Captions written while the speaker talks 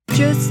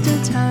Just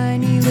a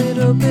tiny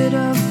little bit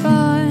of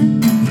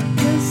fun.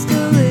 Just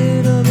a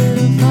little bit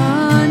of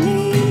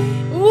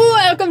funny.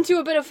 Welcome to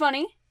A Bit of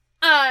Funny.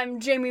 I'm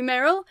Jamie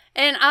Merrill,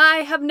 and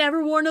I have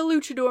never worn a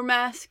luchador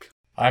mask.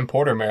 I'm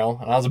Porter Merrill,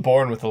 and I was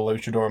born with a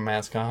luchador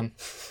mask on.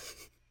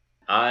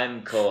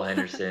 I'm Cole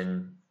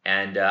Henderson,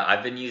 and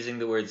I've been using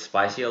the word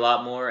spicy a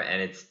lot more, and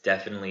it's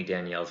definitely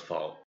Danielle's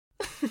fault.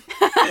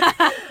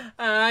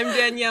 I'm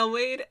Danielle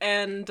Wade,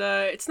 and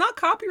it's not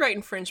copyright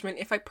infringement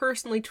if I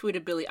personally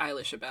tweeted Billie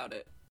Eilish about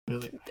it.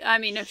 Really? I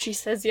mean, if she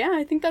says yeah,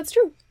 I think that's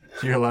true.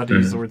 So you're allowed to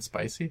use the word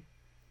spicy?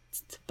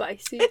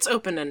 Spicy. It's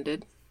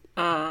open-ended.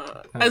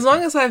 As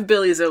long as I have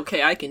Billie's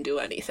okay, I can do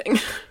anything.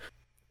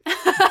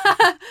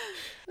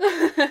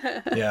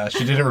 Yeah,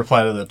 she didn't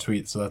reply to the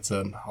tweet, so that's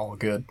all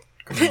good.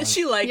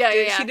 She liked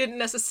it. Yeah. She didn't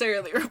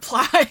necessarily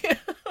reply.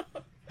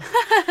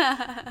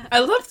 I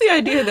love the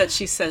idea that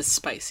she says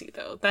spicy,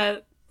 though.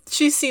 That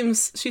she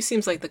seems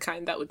like the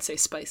kind that would say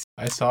spicy.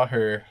 I saw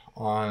her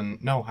on...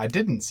 No, I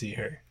didn't see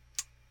her.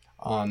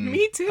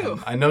 Me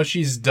too. I know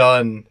she's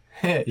done...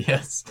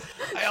 Yes.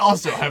 I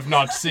also have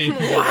not seen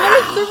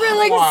her.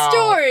 Thrilling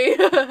story!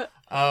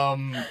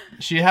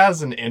 She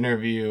has an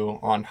interview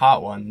on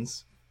Hot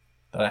Ones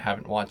that I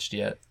haven't watched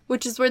yet.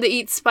 Which is where they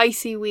eat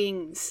spicy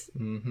wings.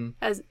 Mm-hmm.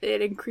 As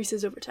it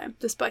increases over time.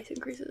 The spice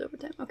increases over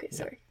time. Okay,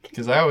 sorry.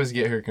 Because I always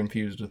get her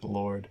confused with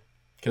Lord.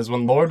 Because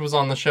when Lord was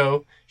on the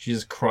show, she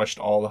just crushed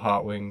all the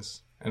hot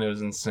wings. And it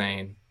was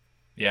insane.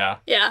 Yeah.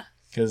 Yeah.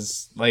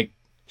 Because,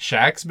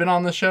 Shaq's been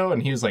on the show,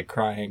 and he was,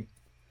 crying.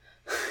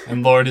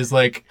 And Lord is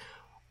like,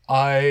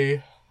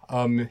 I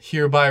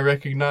hereby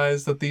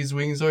recognize that these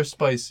wings are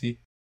spicy.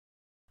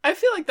 I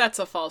feel like that's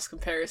a false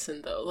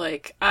comparison, though.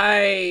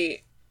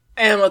 I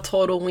am a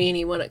total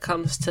weenie when it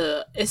comes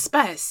to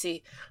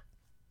spicy.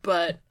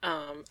 But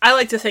I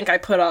like to think I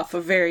put off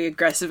a very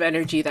aggressive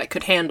energy that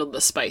could handle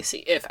the spicy,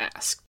 if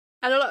asked.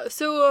 I don't know.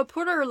 So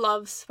Porter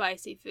loves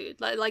spicy food.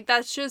 Like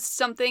that's just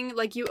something,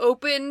 you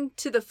open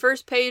to the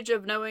first page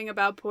of knowing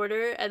about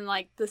Porter, and,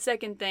 the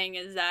second thing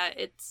is that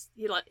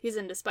he's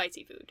into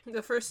spicy food.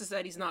 The first is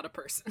that he's not a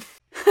person.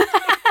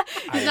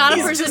 He's not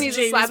a person, he's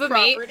a slab of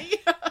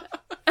meat.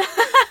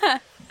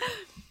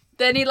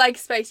 Then he likes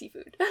spicy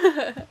food.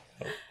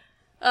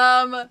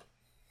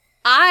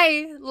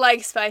 I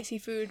like spicy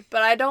food,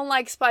 but I don't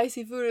like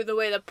spicy food the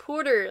way that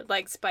Porter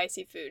likes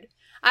spicy food.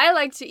 I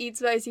like to eat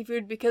spicy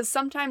food because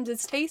sometimes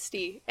it's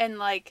tasty,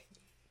 and,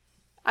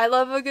 I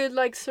love a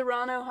good,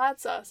 Serrano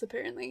hot sauce,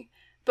 apparently.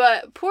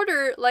 But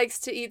Porter likes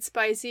to eat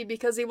spicy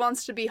because he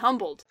wants to be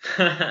humbled.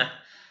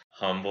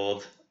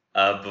 Humbled?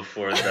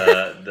 Before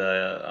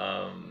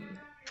the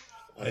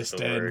I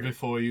stand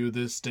before you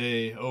this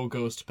day, O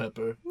Ghost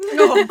Pepper.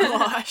 Oh,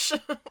 gosh.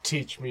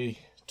 Teach me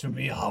to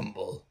be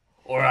humble,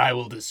 or I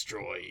will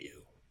destroy you.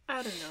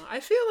 I don't know. I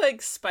feel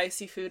like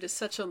spicy food is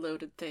such a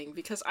loaded thing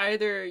because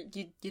either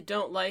you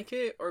don't like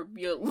it or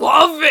you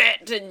love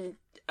it, and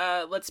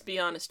let's be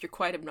honest, you're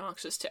quite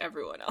obnoxious to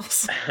everyone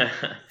else.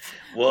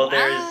 Well,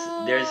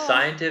 there's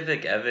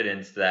scientific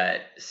evidence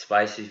that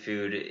spicy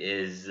food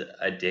is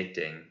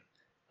addicting.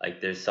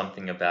 There's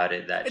something about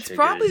it that it's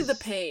triggers... probably the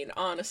pain,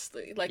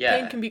 honestly.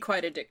 Pain can be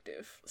quite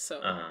addictive. So.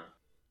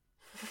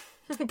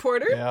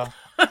 Porter? Yeah.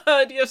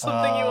 Do you have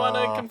something you want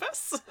to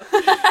confess?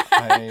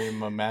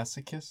 I'm a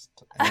masochist.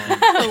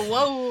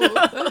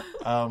 Whoa.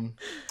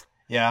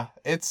 Yeah,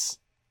 it's,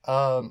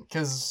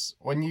 because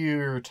when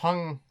your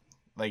tongue,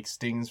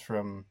 stings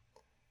from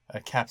a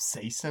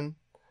capsaicin,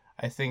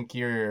 I think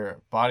your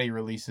body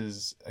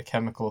releases a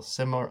chemical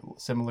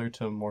similar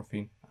to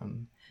morphine.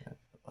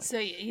 So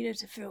you eat it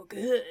to feel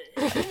good.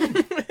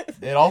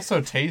 It also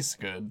tastes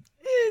good.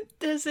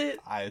 Does it?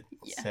 I'd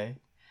say.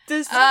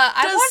 Does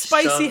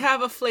spicy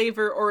have a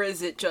flavor, or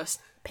is it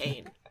just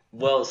pain?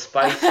 Well,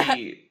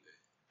 spicy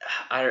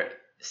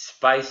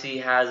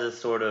has a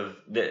sort of...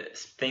 The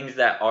things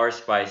that are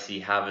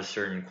spicy have a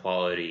certain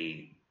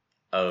quality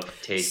of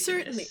tastiness.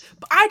 Certainly.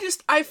 But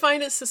I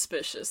find it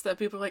suspicious that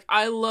people are like,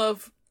 I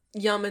love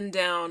yumming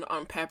down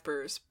on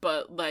peppers,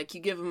 but, you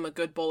give them a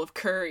good bowl of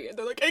curry, and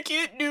they're like, I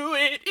can't do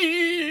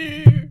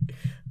it.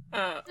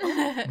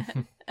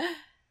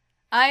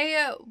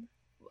 I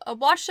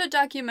watched a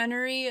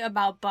documentary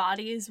about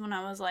bodies when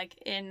I was,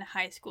 in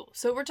high school.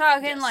 So we're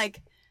talking,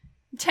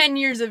 10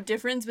 years of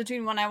difference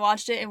between when I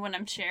watched it and when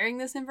I'm sharing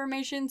this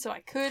information, so I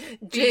could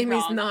be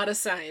Jamie's wrong. not a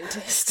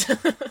scientist.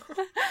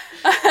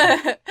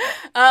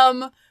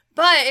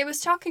 But it was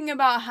talking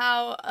about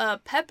how a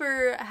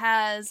pepper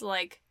has,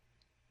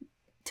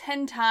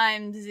 10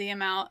 times the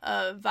amount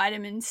of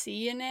vitamin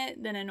C in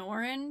it than an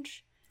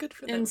orange. Good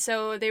for them. And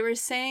so they were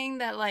saying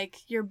that,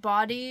 your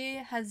body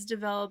has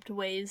developed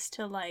ways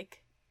to,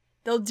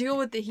 they'll deal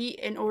with the heat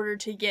in order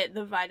to get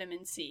the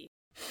vitamin C.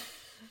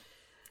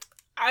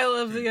 I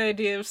love the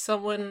idea of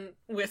someone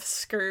with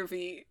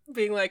scurvy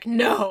being like,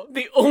 no,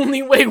 the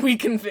only way we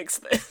can fix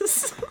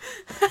this.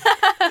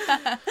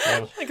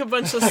 A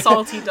bunch of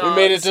salty dogs. We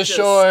made it to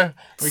shore.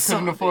 We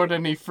couldn't afford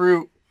any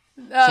fruit.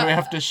 So we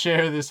have to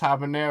share this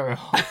habanero.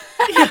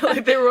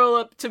 They roll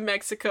up to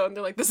Mexico and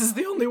they're like, this is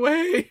the only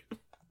way.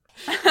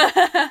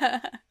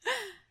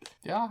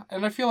 Yeah,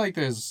 and I feel like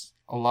there's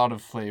a lot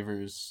of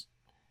flavors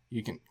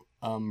you can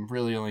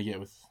really only get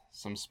with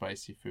some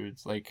spicy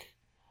foods. Like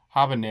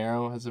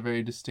habanero has a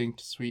very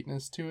distinct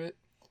sweetness to it,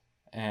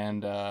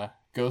 and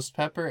ghost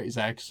pepper is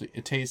actually,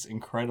 it tastes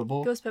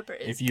incredible Ghost pepper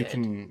is if you good.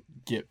 can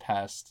get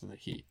past the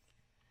heat.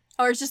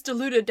 Or it's just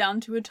diluted down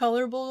to a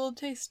tolerable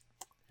taste.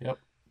 Yep.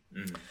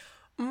 Mm.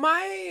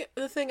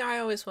 The thing I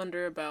always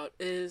wonder about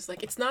is,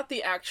 like, it's not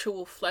the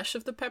actual flesh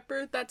of the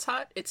pepper that's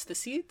hot, it's the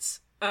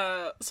seeds.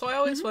 So I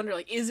always wonder,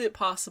 like, is it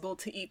possible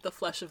to eat the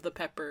flesh of the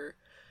pepper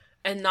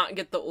and not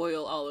get the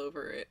oil all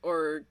over it?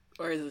 Or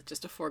is it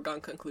just a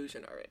foregone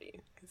conclusion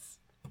already? 'Cause,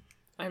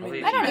 I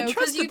mean, I don't know, I 'cause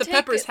trust you that the take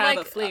peppers it, have a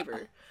like,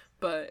 flavor,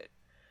 but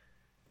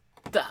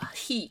the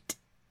heat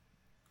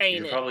ain't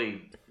You it.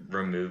 probably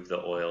remove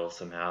the oil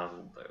somehow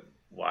by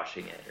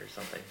washing it or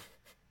something.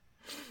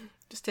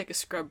 Just take a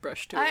scrub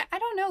brush to it. I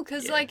don't know,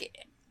 because, Yeah.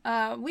 like,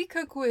 we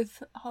cook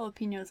with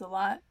jalapenos a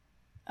lot.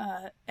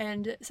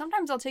 And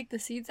sometimes I'll take the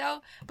seeds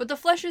out, but the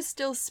flesh is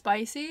still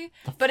spicy,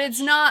 but it's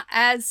not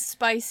as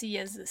spicy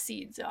as the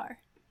seeds are.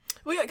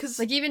 Well, yeah, because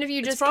Like, even if you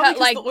it's just probably cut,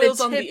 like, the oil's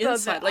the on tip the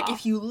inside. of it Like, off.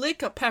 if you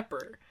lick a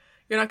pepper,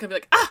 you're not gonna be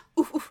like, ah,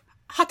 ooh, ooh,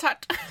 hot,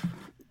 hot.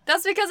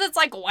 That's because it's,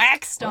 like,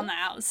 waxed on the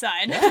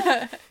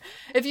outside.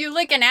 If you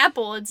lick an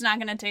apple, it's not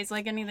gonna taste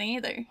like anything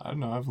either. I don't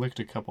know, I've licked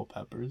a couple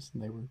peppers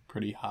and they were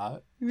pretty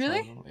hot.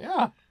 Really? So,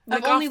 yeah.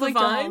 I've Like, only off the licked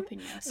a vine?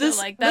 jalapeno, so, This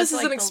like, that's, this is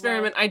like, an the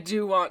experiment low. I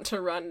do want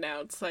to run now.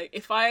 It's like,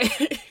 if I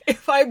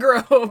if I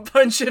grow a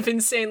bunch of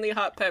insanely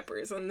hot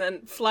peppers and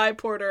then fly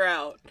porter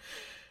out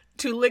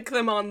to lick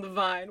them on the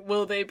vine,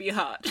 will they be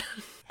hot?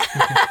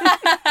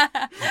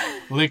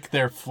 Lick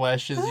their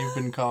flesh, as you've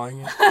been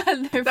calling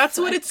it. They're That's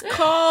what fine. it's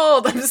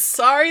called. I'm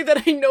sorry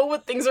that I know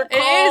what things are It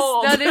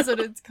called. is. That is what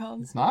it's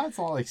called. It's not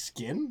like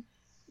skin.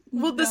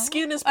 Well, the No.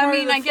 skin is I part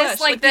mean, of the I guess,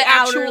 flesh, like, the the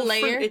outer actual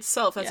layer. fruit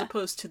itself, as Yeah.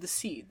 opposed to the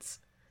seeds.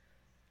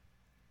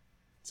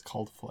 It's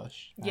called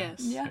flesh.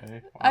 Yes. Yeah.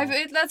 Okay,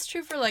 wow. That's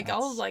true for, like,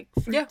 all, That's- like,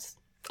 Yeah. fruits.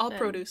 All And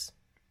produce.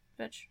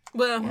 Veg.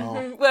 Well,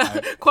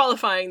 Well,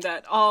 qualifying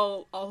that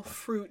all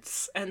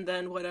fruits and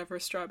then whatever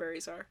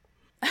strawberries are.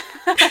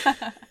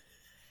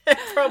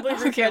 Probably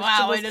root Okay,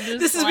 wow, way vegetables. to just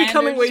This is slander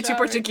becoming way too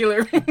strawberries.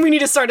 particular. We need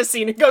to start a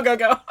scene. Go, go,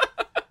 go.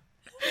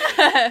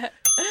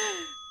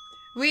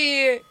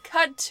 We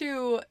cut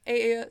to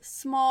a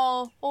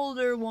small,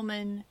 older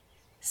woman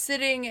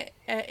sitting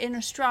in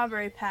a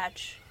strawberry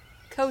patch,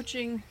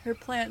 coaching her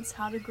plants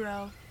how to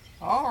grow.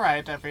 All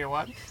right,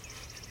 everyone.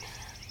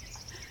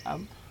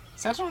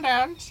 Settle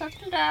down,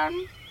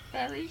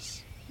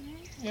 berries.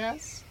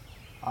 Yes.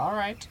 All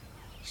right.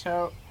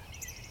 So,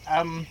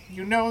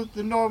 you know,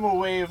 the normal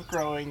way of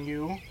growing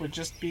you would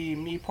just be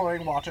me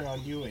pouring water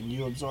on you and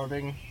you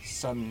absorbing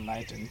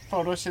sunlight and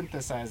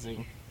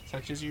photosynthesizing,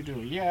 such as you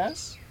do.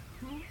 Yes.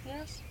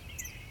 Yes.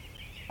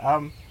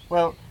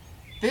 Well,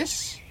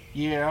 this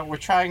year we're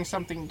trying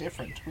something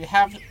different. We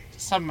have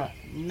some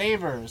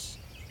neighbors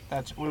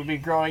that will be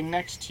growing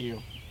next to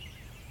you.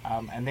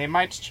 And they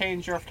might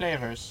change your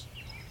flavors.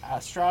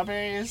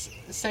 Strawberries,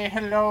 say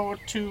hello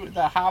to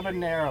the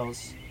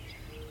habaneros.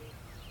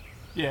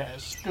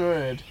 Yes,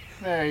 good.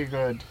 Very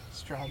good.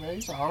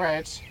 Strawberries,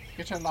 alright.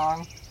 Get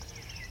along.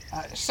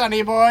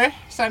 Sunny boy.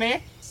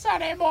 Sunny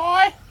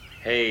boy.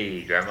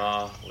 Hey,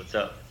 Grandma, what's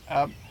up?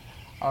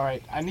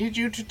 Alright. I need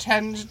you to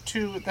tend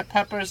to the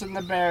peppers and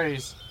the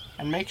berries.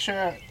 And make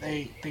sure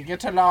they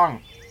get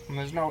along. And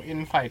there's no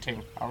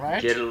infighting,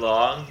 alright? Get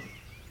along?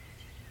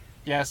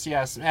 Yes.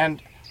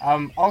 And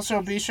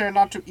also be sure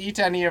not to eat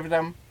any of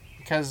them.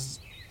 Because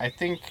I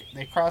think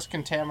they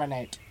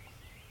cross-contaminate.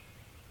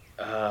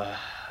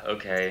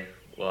 Okay.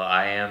 Well,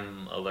 I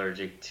am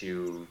allergic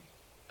to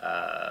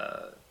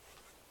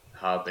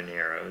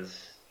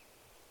habaneros,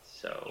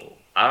 so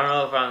I don't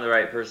know if I'm the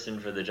right person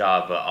for the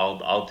job, but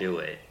I'll do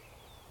it.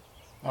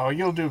 Oh,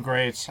 you'll do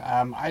great.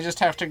 I just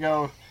have to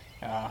go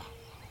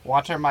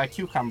water my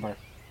cucumber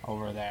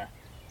over there.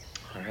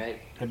 All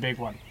right. The big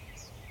one.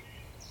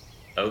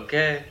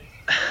 Okay.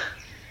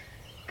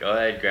 Go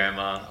ahead,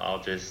 Grandma.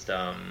 I'm just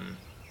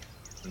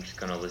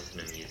gonna listen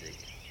to music.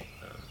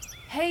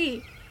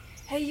 Hey,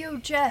 yo,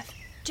 Jeff.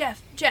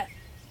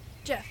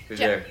 Who's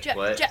there?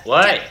 What? Jeff.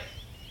 What?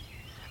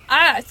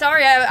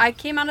 Sorry, I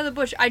came out of the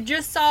bush. I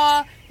just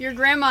saw your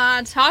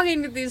grandma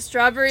talking to these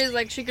strawberries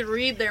like she could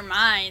read their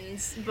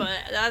minds, but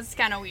that's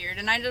kind of weird.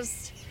 And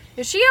is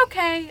she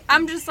okay?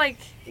 I'm just like...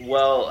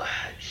 Well,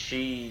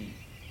 she,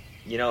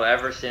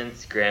 ever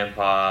since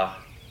Grandpa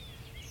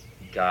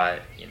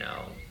got,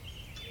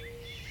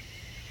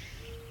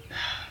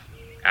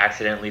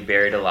 accidentally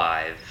buried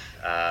alive,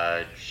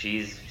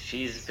 she's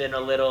been a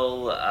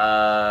little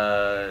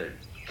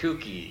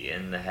kooky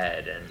in the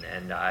head,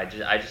 and I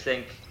just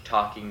think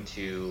talking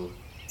to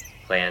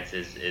plants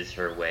is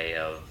her way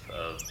of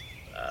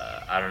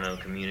I don't know,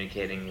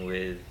 communicating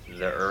with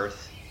the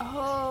earth.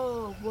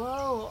 Oh,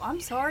 whoa. I'm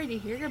sorry to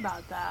hear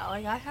about that.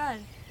 Like, I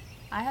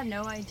had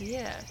no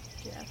idea,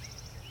 Jeff.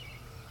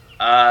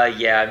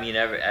 Yeah, I mean,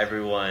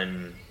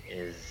 everyone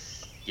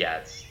is,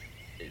 yeah,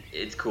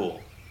 it's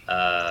cool.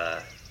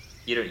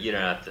 You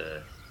don't have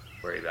to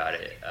worry about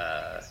it.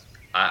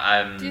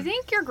 I'm. Do you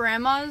think your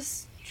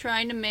grandma's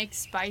trying to make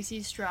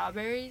spicy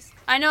strawberries?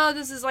 I know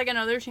this is like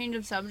another change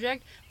of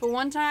subject, but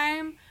one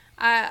time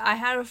I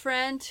had a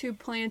friend who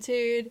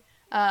planted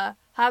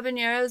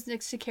habaneros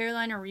next to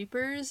Carolina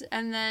Reapers,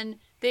 and then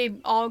they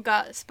all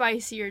got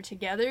spicier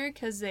together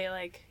because they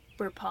like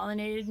were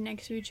pollinated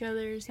next to each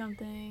other or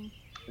something.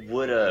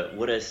 Would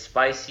a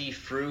spicy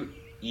fruit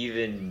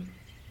even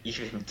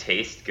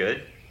taste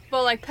good?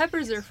 Well, like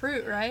peppers are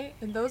fruit, right?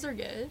 And those are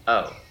good.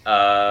 Oh,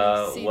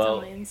 Like seeds well,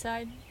 on the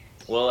inside.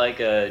 well, like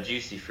a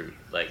juicy fruit,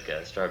 like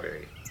a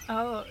strawberry.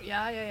 Oh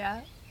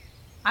yeah.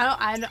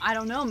 I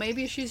don't know.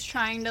 Maybe she's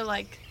trying to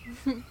like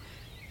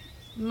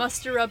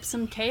muster up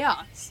some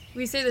chaos.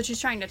 We say that she's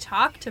trying to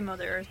talk to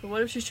Mother Earth, but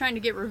what if she's trying to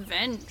get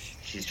revenge?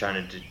 She's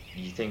trying to.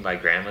 You think my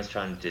grandma's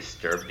trying to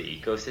disturb the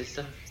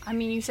ecosystem? I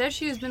mean, you said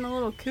she's been a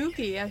little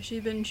kooky. Has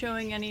she been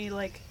showing any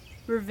like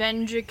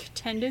revengic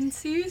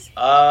tendencies?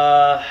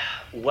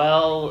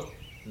 Well,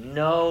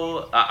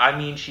 no. I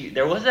mean,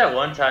 there was that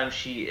one time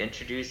she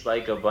introduced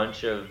like a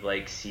bunch of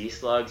like sea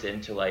slugs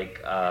into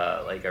like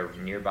a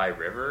nearby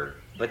river,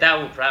 but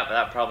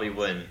that probably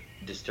wouldn't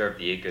disturb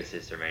the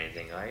ecosystem or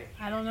anything, right?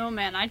 I don't know,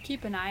 man. I'd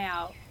keep an eye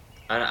out.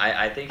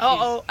 I think she's...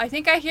 Oh, I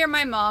think I hear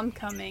my mom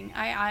coming.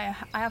 I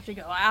have to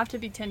go. I have to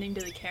be tending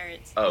to the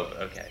carrots. Oh,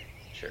 okay,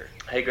 sure.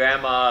 Hey,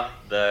 Grandma,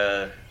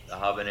 the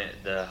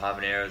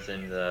habaneros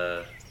and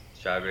the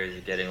strawberries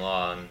are getting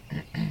long.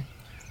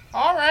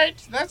 All right,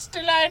 that's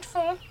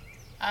delightful.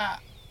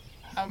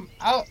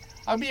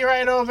 I'll be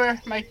right over.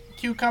 My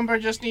cucumber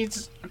just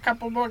needs a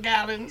couple more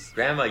gallons.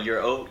 Grandma,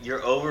 you're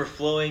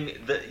overflowing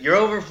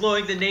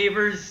the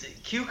neighbor's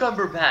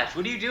cucumber patch.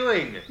 What are you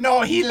doing?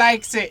 No, he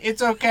likes it.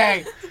 It's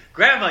okay.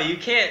 Grandma, you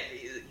can't.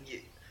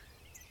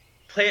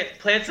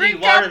 Plants Drink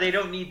need water. up. They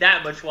don't need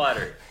that much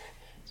water.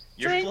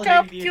 You're Drink flooding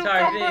up, the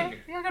entire cucumber. thing.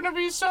 You're gonna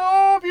be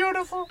so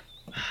beautiful.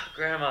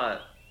 Grandma,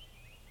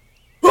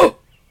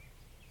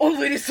 Old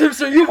Lady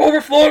Simpson, you've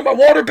overflowed my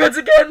water beds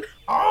again!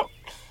 Oh,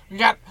 we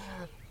got.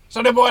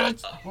 Sonny boy,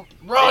 let's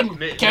run.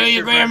 Carry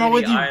your Mr. grandma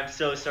with President, you.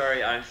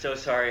 I'm so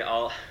sorry.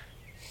 I'll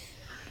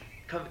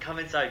come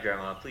inside,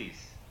 Grandma, please.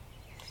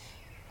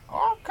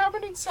 Oh, I'm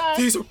coming inside.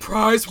 These are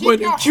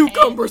prize-winning your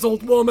cucumbers,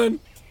 old woman!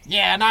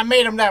 Yeah, and I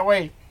made them that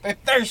way. They're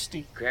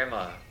thirsty.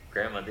 Grandma,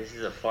 this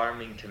is a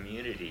farming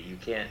community. You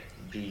can't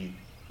be.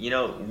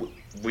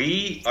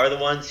 We are the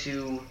ones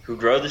who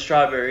grow the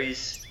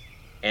strawberries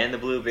and the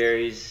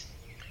blueberries.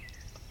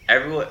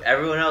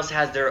 Everyone else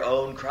has their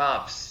own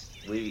crops.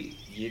 They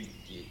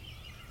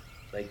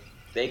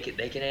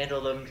can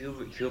handle them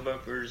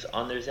cucumbers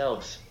on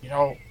themselves.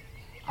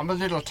 I'm a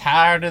little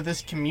tired of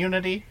this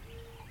community.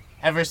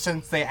 Ever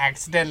since they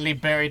accidentally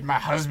buried my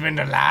husband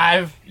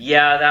alive.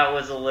 Yeah, that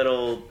was a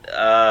little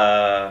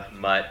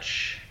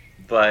much,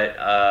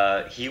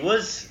 but he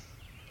was.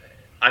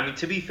 I mean,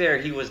 to be fair,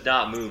 he was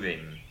not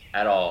moving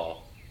at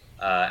all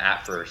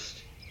at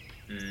first.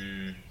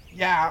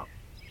 Yeah,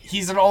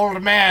 he's an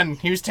old man.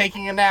 He was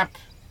taking a nap.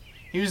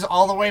 He was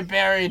all the way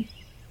buried.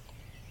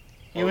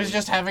 He was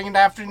just having an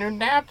afternoon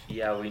nap.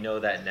 Yeah, we know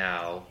that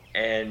now,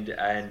 and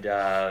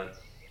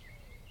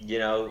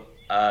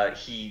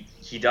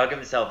he dug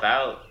himself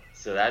out,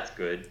 so that's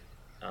good.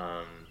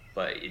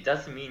 But it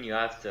doesn't mean you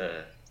have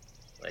to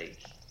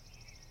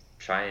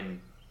try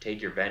and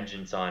take your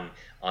vengeance on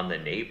the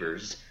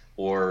neighbors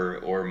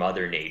or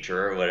Mother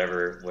Nature or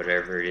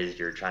whatever it is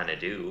you're trying to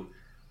do.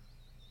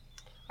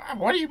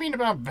 What do you mean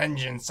about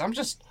vengeance? I'm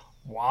just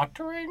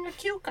watering a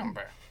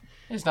cucumber.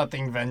 There's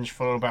nothing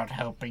vengeful about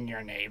helping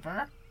your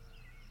neighbor.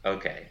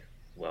 Okay,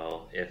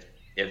 well,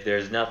 if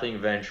there's nothing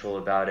vengeful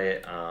about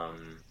it,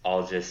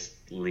 I'll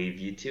just leave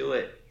you to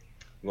it.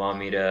 You want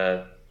me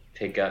to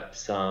pick up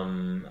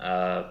some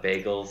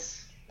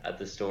bagels at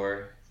the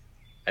store?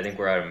 I think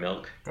we're out of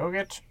milk. Go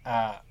get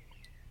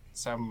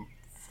some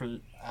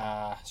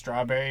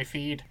strawberry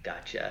feed.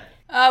 Gotcha.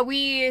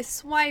 We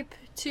swipe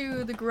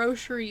to the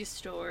grocery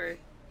store,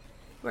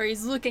 where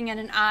he's looking at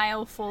an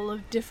aisle full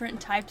of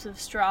different types of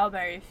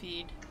strawberry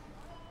feed.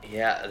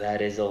 Yeah,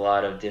 that is a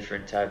lot of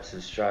different types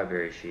of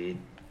strawberry feed.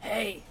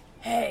 Hey.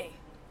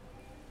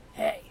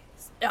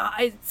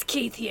 It's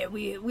Keith here.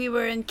 We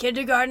were in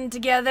kindergarten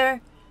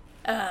together.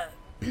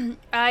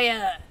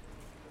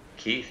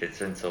 Keith, it's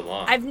been so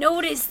long. I've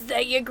noticed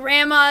that your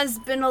grandma's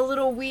been a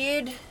little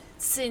weird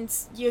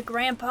since your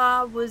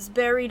grandpa was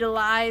buried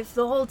alive.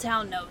 The whole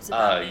town knows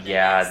about it.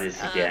 Yeah,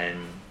 this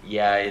again.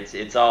 Yeah,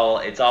 it's all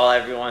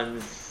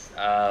everyone's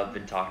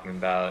been talking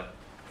about.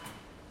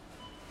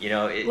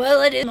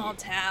 Well, it is a small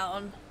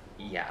town.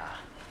 Yeah.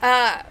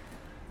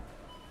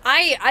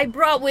 I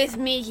brought with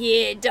me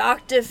here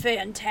Dr.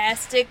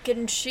 Fantastic,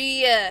 and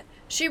she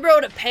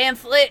wrote a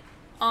pamphlet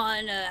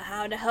on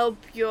how to help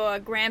your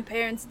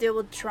grandparents deal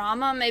with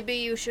trauma. Maybe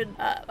you should.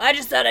 I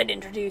just thought I'd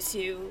introduce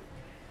you.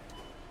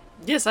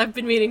 Yes, I've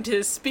been meaning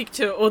to speak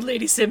to Old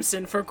Lady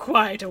Simpson for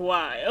quite a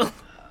while.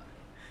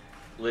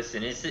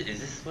 Listen, is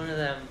this one of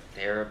them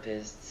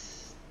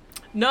therapists?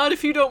 Not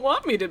if you don't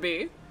want me to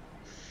be.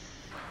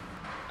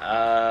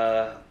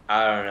 I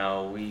don't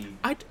know.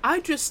 I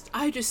just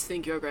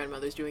think your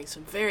grandmother's doing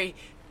some very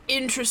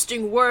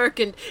interesting work,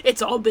 and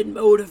it's all been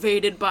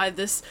motivated by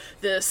this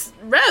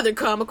rather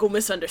comical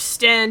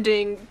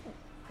misunderstanding.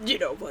 You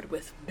know, what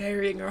with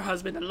burying her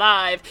husband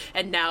alive,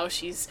 and now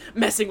she's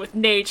messing with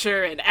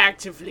nature and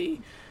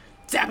actively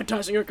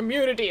sabotaging her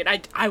community,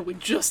 and I would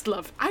just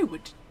love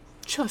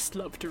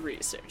to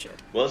research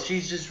it. Well,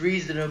 she's just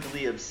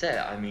reasonably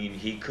upset. I mean,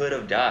 he could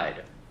have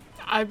died.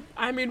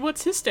 I mean,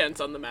 what's his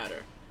stance on the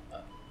matter?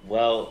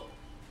 Well,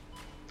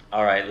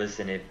 all right.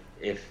 Listen,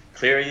 if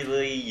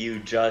clearly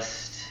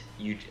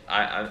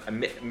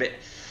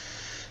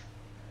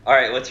all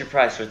right. What's your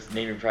price?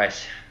 Name your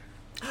price?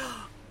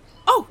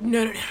 Oh,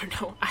 no.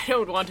 I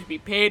don't want to be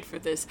paid for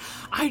this.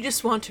 I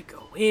just want to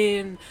go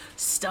in,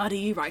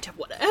 study, write up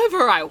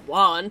whatever I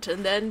want,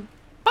 and then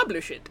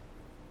publish it.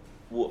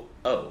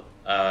 All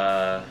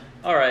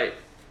right.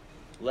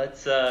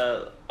 Let's,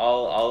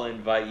 I'll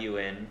invite you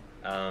in,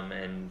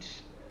 and,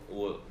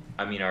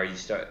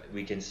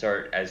 we can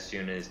start as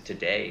soon as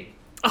today.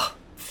 Oh,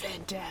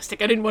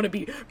 fantastic. I didn't want to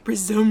be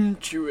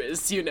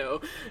presumptuous,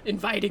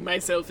 inviting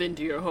myself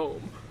into your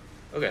home.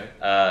 Okay.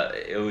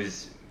 It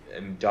was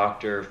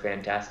Dr.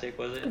 Fantastic,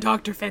 was it?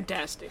 Dr.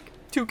 Fantastic.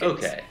 2 Ks.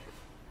 Okay.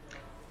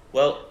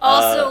 Well,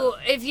 Also,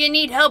 if you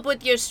need help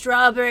with your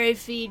strawberry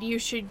feed, you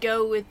should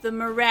go with the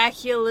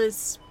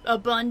Miraculous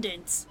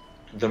Abundance.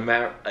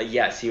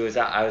 Yes,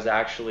 I was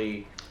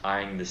actually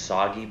eyeing the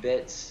soggy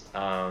bits,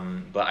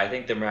 but I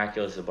think the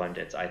Miraculous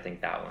Abundance, I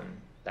think that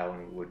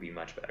one would be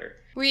much better.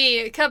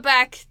 We cut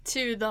back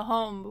to the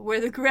home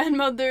where the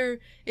grandmother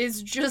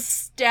is just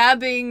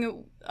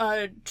stabbing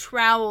a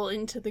trowel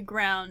into the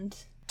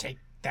ground. Take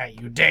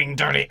that, you dang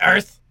dirty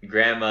earth!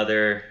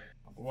 Grandmother.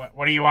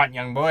 What do you want,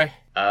 young boy?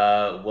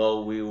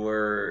 Well,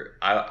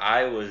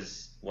 I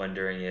was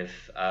wondering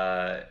if,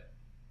 that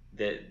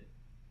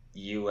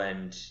you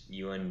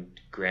and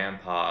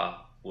Grandpa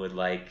would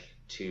like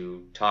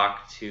to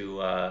talk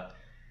to,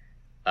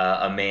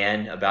 a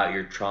man about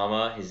your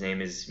trauma. His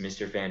name is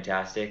Mr.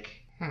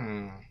 Fantastic.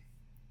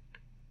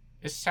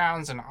 This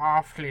sounds an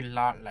awfully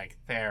lot like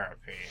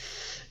therapy.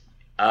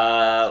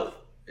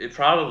 It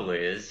probably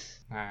is.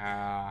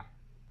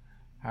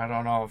 I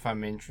don't know if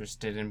I'm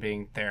interested in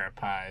being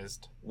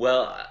therapized.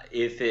 Well,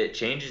 if it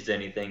changes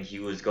anything, he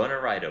was going to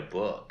write a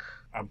book.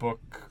 A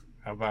book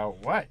about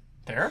what?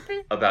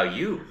 Therapy? About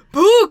you.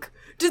 Book!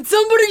 Did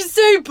somebody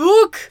say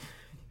book?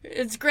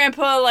 It's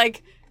Grandpa,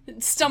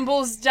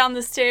 stumbles down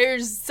the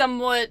stairs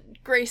somewhat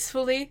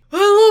gracefully.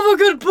 I love a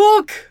good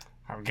book!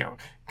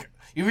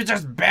 You were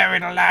just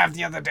buried alive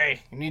the other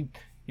day. You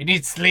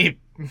need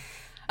sleep.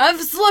 I've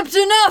slept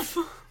enough!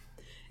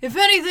 If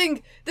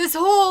anything, this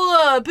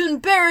whole, been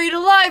buried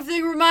alive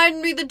thing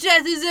reminded me that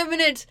death is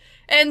imminent.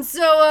 And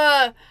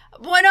so,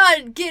 why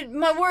not get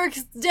my work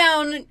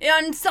down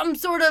on some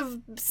sort of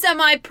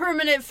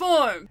semi-permanent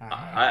form?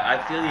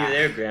 I feel you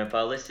there,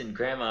 Grandpa. Listen,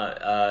 Grandma,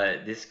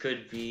 this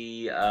could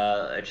be,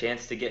 a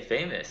chance to get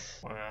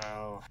famous.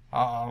 Well,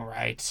 all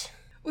right.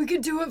 We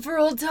could do it for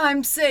old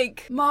time's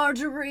sake,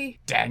 Marjorie.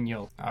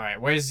 Daniel. All right,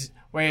 where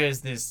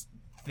is this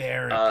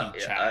therapy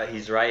child?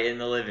 He's right in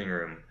the living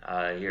room.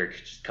 Here,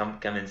 just come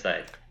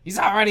inside. He's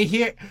already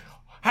here.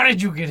 How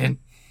did you get in?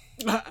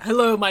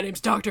 Hello, my name's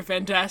Dr.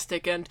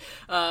 Fantastic, and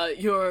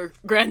your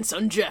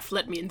grandson Jeff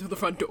let me in through the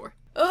front door.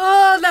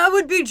 That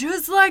would be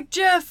just like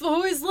Jeff,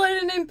 always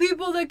letting in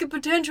people that could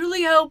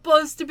potentially help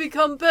us to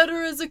become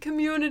better as a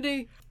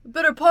community. A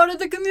better part of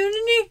the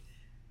community?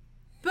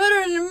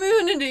 Better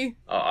immunity.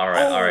 Oh, all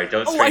right.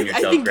 Don't strain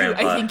yourself,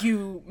 Grandpa. I think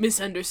you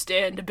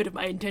misunderstand a bit of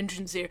my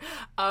intentions here.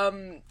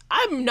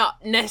 I'm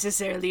not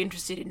necessarily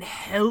interested in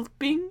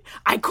helping.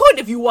 I could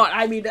if you want.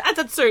 I mean,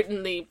 that's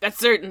certainly a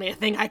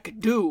thing I could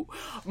do.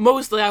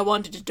 Mostly I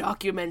wanted to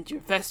document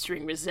your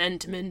festering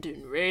resentment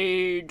and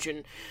rage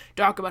and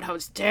talk about how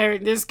it's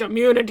tearing this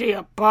community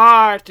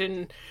apart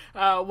and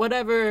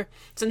whatever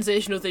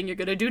sensational thing you're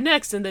gonna do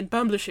next, and then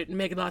publish it and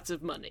make lots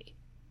of money.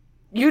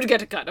 You'd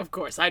get a cut, of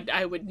course.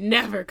 I would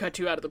never cut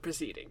you out of the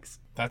proceedings.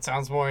 That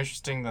sounds more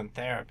interesting than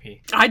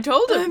therapy. I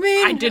told him.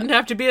 I didn't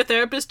have to be a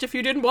therapist if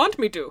you didn't want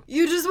me to.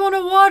 You just want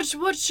to watch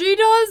what she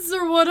does,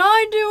 or what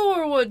I do,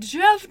 or what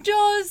Jeff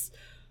does?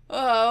 Who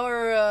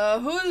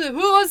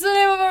was the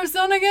name of our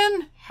son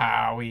again?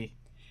 Howie.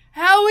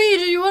 Howie?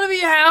 Do you want to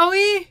be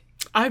Howie?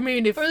 I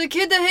mean, Or the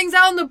kid that hangs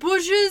out in the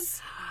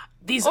bushes?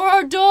 These or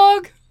our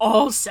dog?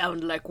 All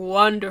sound like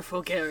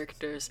wonderful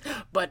characters,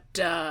 but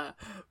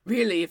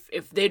really,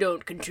 if they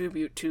don't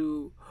contribute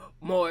to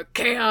more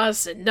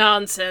chaos and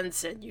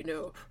nonsense and,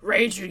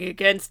 raging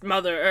against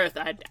Mother Earth,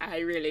 I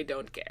really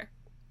don't care.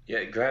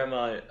 Yeah,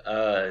 Grandma,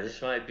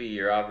 this might be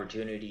your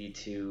opportunity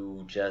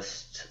to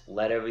just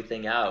let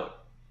everything out.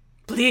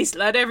 Please,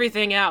 let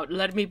everything out.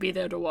 Let me be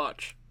there to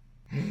watch.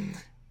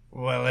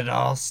 Well, it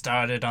all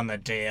started on the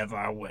day of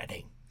our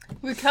wedding.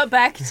 We cut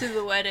back to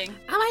the wedding.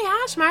 Oh my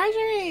gosh,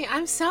 Marjorie,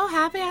 I'm so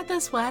happy at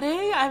this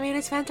wedding. I mean,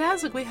 it's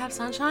fantastic. We have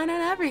sunshine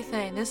and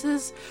everything. This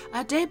is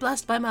a day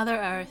blessed by Mother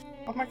Earth.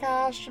 Oh my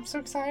gosh, I'm so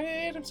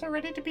excited. I'm so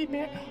ready to be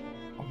married.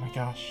 Oh my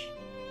gosh.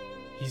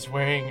 He's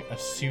wearing a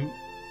suit,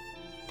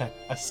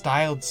 a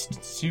styled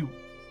suit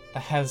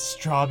that has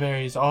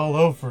strawberries all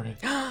over it.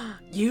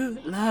 You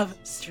love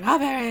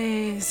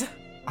strawberries.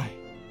 I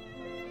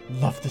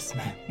love this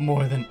man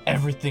more than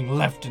everything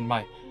left in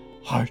my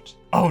heart.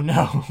 Oh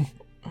no.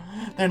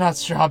 They're not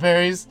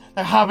strawberries.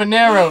 They're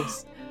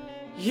habaneros.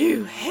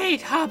 You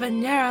hate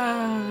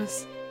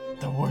habaneros.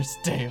 The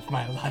worst day of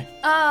my life.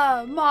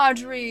 Ah,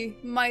 Marjorie,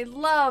 my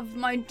love,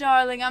 my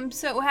darling, I'm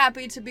so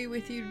happy to be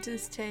with you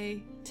this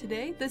day.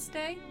 Today? This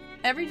day?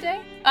 Every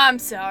day? I'm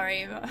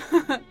sorry.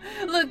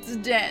 Let's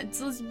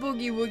dance. Let's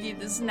boogie-woogie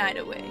this night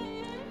away.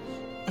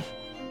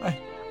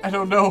 I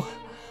don't know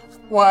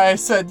why I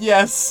said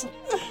yes.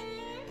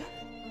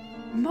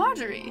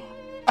 Marjorie.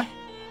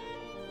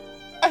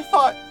 I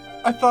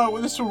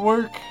thought this would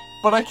work,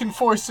 but I can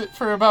force it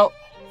for about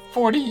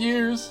 40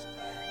 years.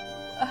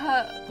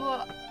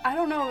 Well, I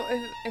don't know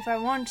if I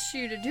want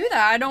you to do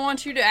that. I don't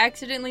want you to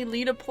accidentally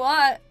lead a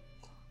plot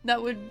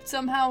that would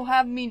somehow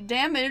have me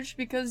damaged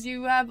because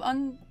you have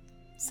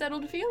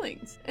unsettled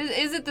feelings.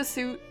 Is it the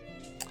suit?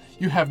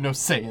 You have no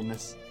say in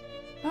this.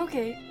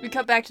 Okay, we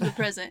cut back to the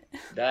present.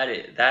 That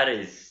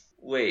is.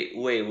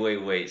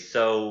 Wait.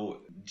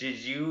 So, do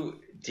you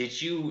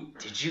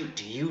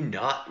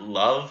not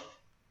love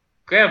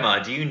Grandma?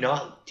 Do you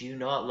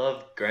not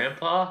love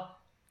Grandpa?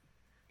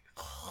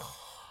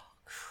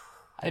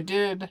 I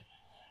did.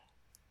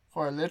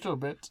 For a little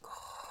bit.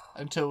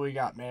 Until we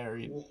got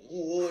married.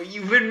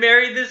 You've been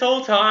married this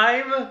whole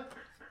time?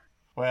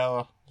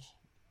 Well,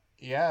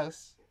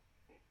 yes.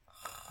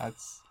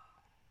 That's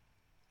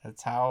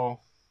how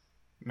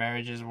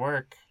marriages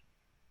work.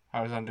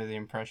 I was under the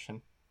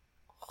impression.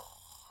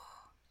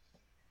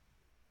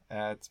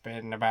 It's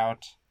been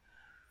about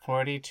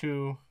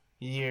 42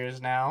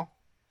 years now.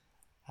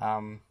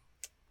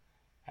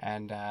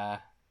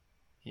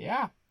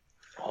 Yeah.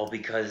 All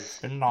because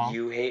Been long.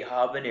 you hate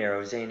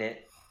habaneros, ain't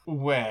it?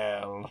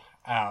 Well,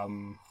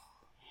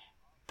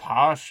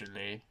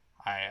 partially,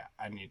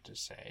 I need to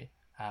say.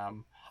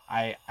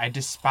 I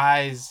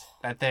despise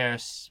that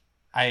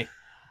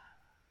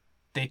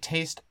they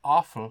taste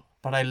awful,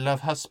 but I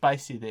love how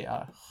spicy they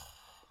are.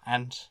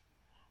 And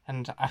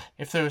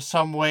if there was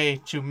some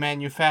way to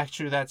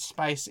manufacture that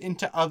spice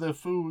into other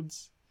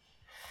foods.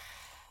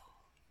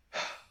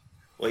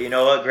 Well, you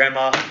know what,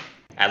 Grandma?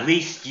 At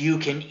least you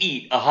can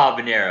eat a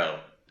habanero.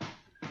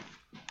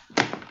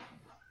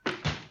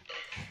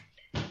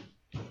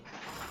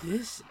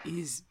 This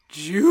is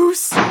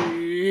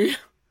juicy.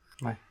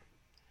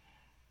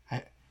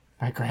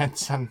 My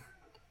grandson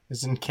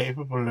is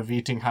incapable of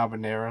eating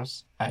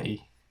habaneros. I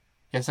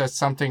guess that's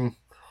something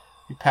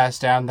we pass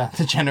down, that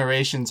the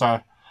generations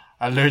are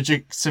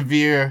allergic,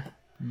 severe,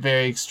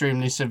 very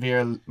extremely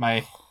severe.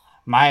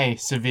 My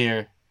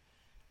severe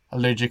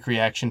allergic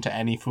reaction to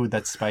any food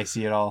that's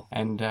spicy at all.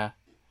 And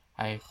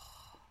I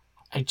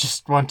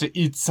just want to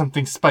eat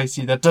something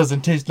spicy that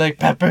doesn't taste like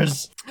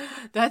peppers.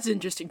 That's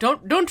interesting.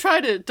 Don't try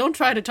to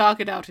talk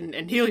it out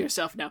and heal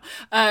yourself now.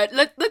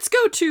 Let's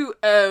go to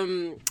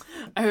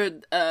I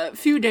heard a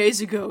few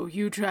days ago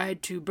you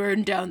tried to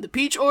burn down the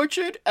peach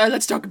orchard.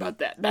 Let's talk about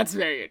that. That's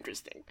very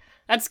interesting.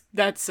 That's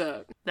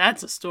a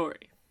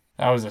story.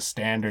 That was a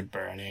standard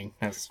burning.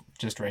 That's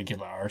just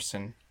regular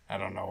arson. I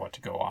don't know what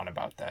to go on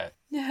about that.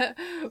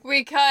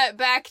 We cut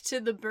back to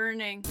the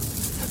burning.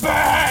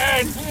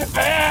 Burn!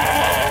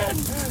 Burn!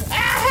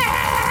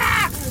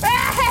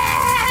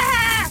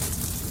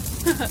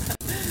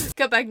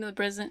 Cut back to the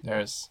present.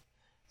 It's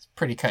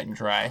pretty cut and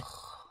dry.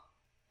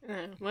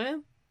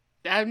 Well,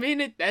 I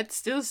mean that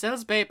still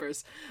sells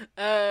papers.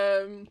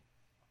 Let's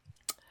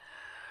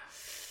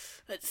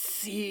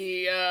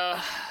see.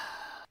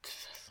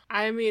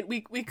 I mean,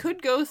 we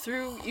could go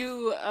through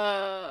you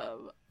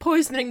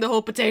poisoning the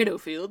whole potato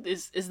field.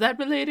 Is that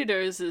related,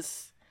 or is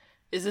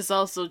this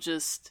also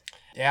just?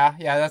 Yeah,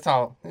 that's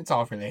all. It's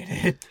all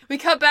related. We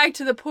cut back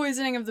to the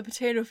poisoning of the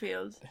potato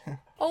field.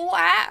 Oh,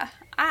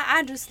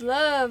 I just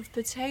love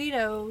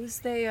potatoes.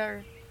 They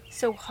are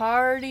so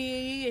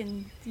hearty,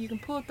 and you can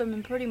put them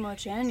in pretty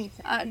much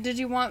anything. Did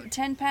you want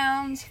 10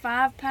 pounds,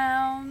 5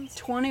 pounds,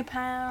 20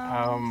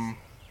 pounds?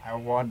 I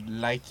want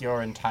like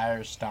your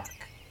entire stock.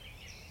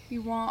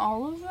 You want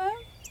all of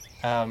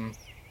them?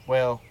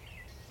 Well,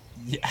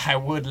 yeah, I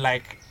would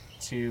like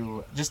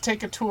to just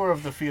take a tour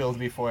of the field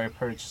before I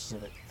purchase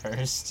it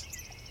first.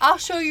 I'll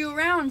show you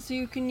around so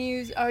you can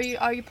use. Are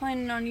you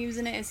planning on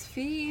using it as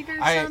feed or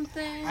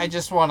something? I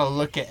just want to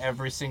look at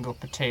every single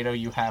potato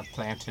you have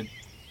planted.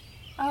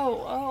 Oh,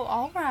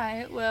 all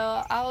right.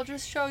 Well, I'll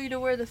just show you to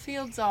where the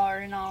fields are,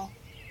 and I'll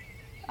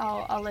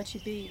let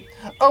you be.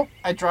 Oh,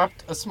 I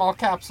dropped a small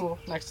capsule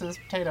next to this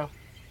potato.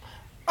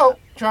 Oh,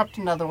 dropped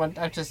another one.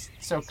 I'm just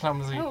so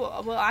clumsy.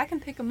 Oh, well, I can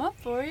pick them up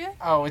for you.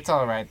 Oh, it's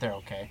all right. They're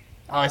okay.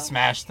 Oh, I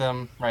smashed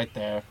them right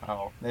there.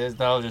 Oh,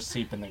 they'll just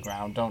seep in the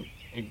ground. Don't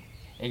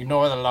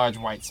ignore the large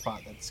white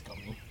spot that's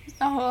coming.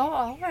 Oh,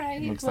 all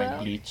right. It looks like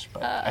bleach,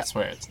 but I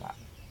swear it's not.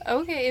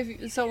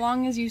 Okay, so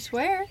long as you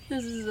swear.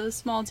 This is a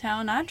small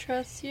town. I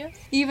trust you.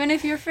 Even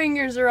if your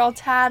fingers are all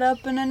tied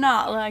up in a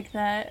knot like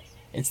that.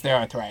 It's their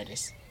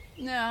arthritis.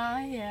 No,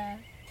 yeah.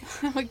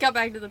 We got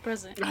back to the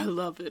present. I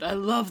love it. I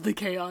love the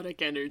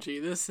chaotic energy.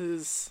 This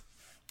is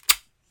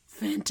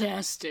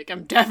fantastic.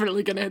 I'm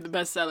definitely gonna hit the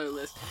bestseller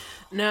list.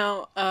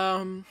 Now,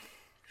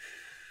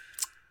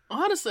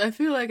 honestly, I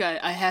feel like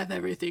I have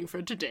everything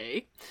for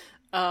today.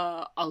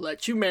 I'll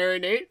let you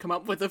marinate, come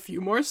up with a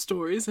few more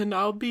stories, and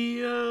I'll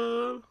be,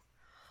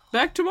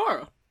 back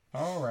tomorrow.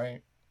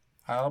 Alright.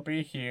 I'll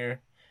be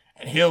here.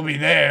 And he'll be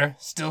there,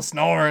 still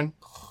snoring.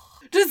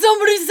 Did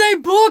somebody say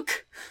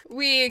book?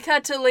 We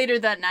cut to later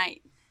that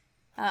night.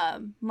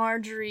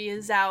 Marjorie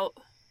is out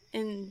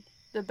in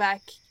the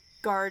back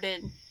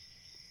garden.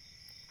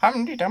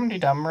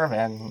 Hum-de-dum-de-dum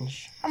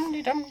revenge.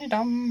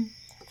 Hum-de-dum-de-dum.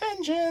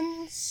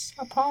 Vengeance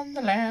upon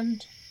the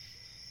land.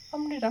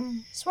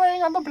 Hum-de-dum.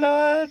 Swearing on the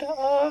blood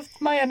of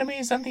my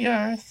enemies and the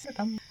earth.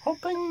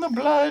 Hoping the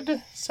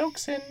blood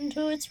soaks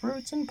into its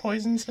roots and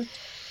poisons it.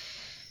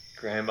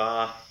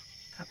 Grandma.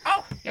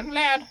 Oh, young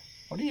lad.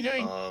 What are you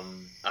doing?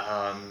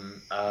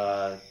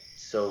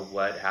 So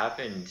what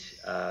happened,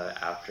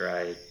 after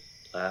I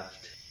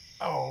left?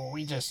 Oh,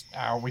 we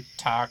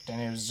talked,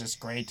 and it was just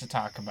great to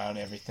talk about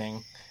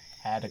everything.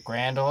 Had a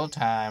grand old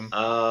time.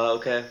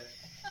 Okay.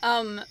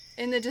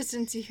 In the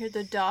distance you hear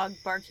the dog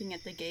barking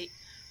at the gate.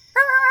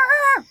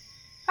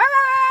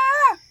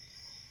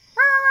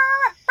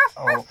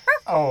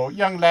 Oh,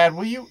 young lad,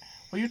 will you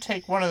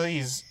take one of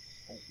these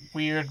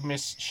weird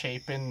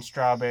misshapen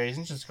strawberries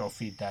and just go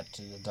feed that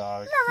to the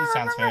dog? He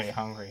sounds very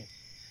hungry.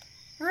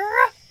 You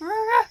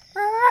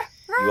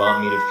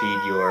want me to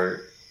feed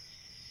your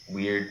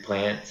weird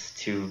plants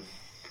to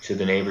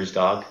the neighbor's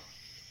dog?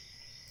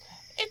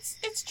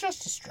 It's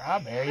just a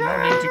strawberry. You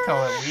don't need to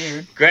call it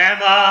weird.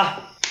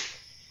 Grandma!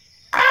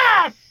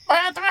 Ah!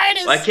 My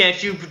arthritis! Why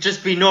can't you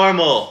just be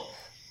normal?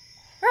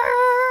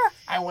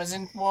 I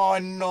wasn't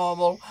born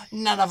normal.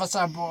 None of us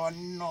are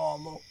born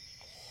normal.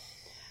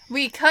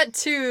 We cut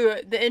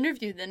to the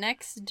interview the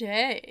next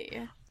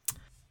day.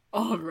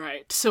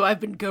 Alright, so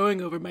I've been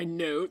going over my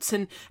notes,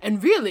 and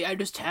really I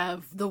just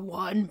have the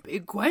one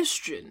big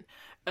question.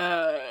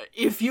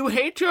 If you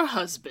hate your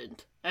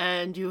husband,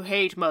 and you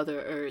hate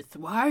Mother Earth,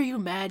 why are you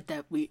mad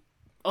that we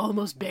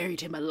almost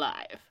buried him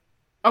alive?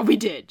 Oh, we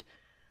did.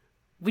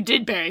 We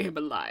did bury him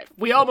alive.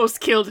 We almost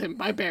killed him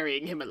by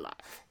burying him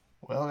alive.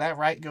 Well, that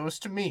right goes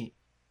to me.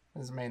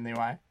 That's mainly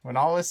why. When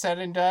all is said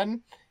and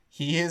done,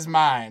 he is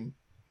mine,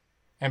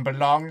 and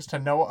belongs to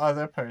no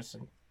other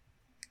person.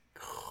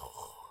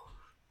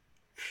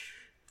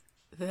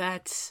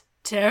 That's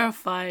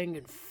terrifying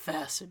and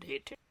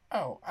fascinating.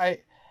 Oh, I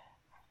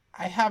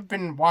have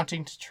been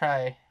wanting to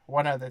try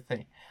one other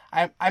thing.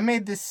 I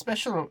made this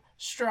special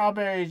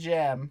strawberry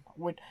jam.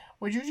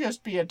 Would you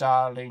just be a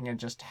darling and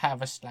just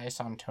have a slice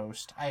on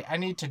toast? I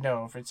need to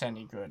know if it's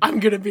any good. I'm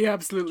gonna be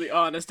absolutely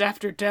honest.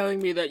 After telling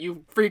me that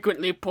you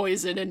frequently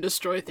poison and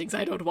destroy things,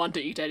 I don't want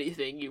to eat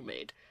anything you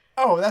made.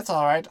 Oh, that's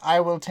all right. I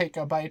will take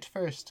a bite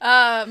first.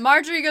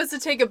 Marjorie goes to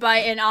take a bite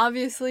and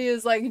obviously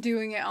is like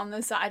doing it on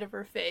the side of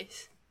her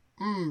face.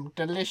 Mmm,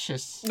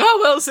 delicious. Oh,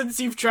 well, since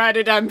you've tried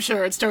it, I'm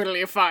sure it's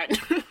totally fine.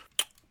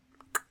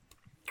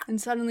 And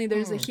suddenly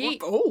there's a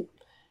heat. Oh.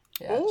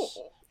 Yes. Oh.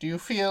 Do you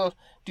feel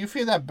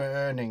that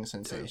burning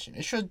sensation?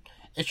 It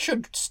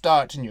should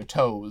start in your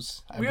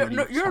toes. I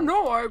believe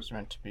it's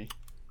meant to be.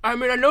 I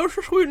mean, I noticed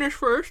the sweetness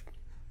first.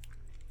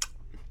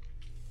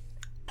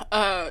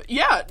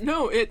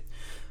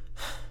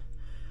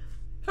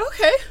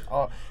 Okay.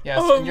 Oh,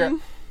 yes,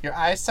 and your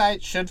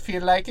eyesight should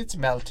feel like it's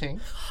melting.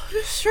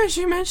 It's strange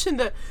you mentioned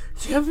that.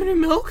 Do you have any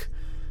milk?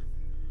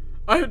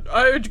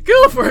 I'd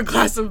go for a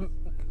glass of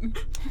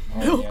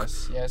milk. Oh,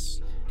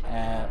 yes.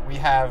 We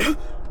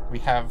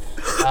have,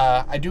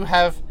 I do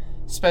have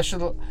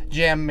special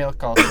jam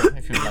milk also,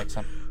 if you'd like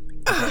some.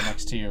 It's right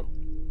next to you.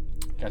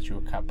 Got you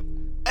a cup.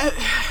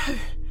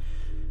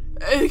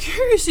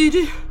 Curious, you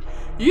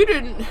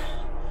didn't.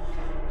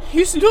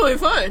 You seem totally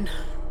fine.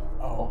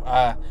 Oh,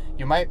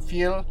 you might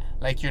feel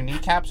like your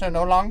kneecaps are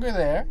no longer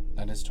there.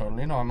 That is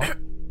totally normal.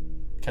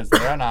 Because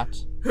they are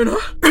not. You're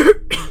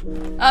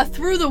not?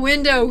 Through the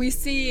window, we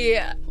see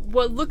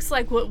what looks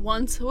like what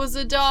once was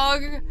a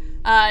dog,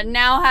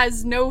 now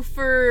has no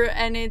fur,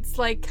 and it's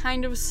like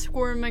kind of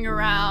squirming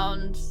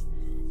around,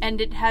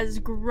 and it has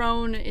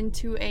grown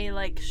into a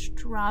like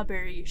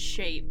strawberry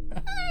shape.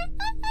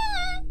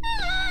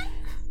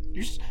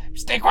 You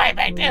stay quiet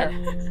back there.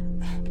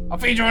 I'll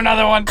feed you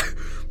another one.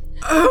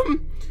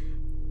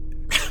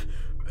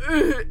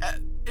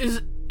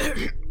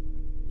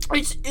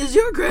 Is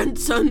your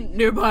grandson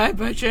nearby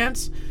by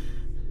chance?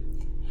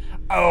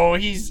 Oh,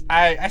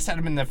 I set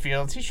him in the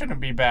fields. He shouldn't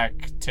be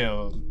back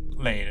till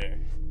later.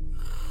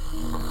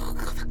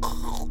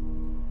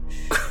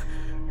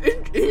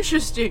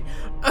 Interesting.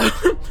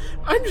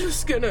 I'm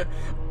just gonna.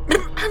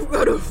 I've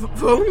got a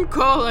phone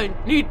call I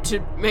need to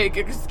make.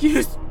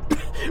 Excuse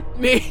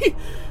me.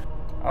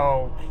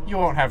 Oh, you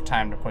won't have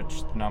time to put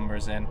the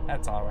numbers in.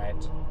 That's all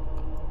right.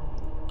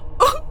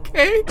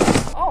 Okay.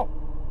 Oh,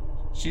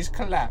 she's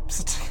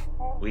collapsed.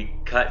 We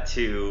cut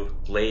to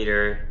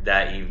later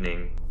that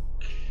evening.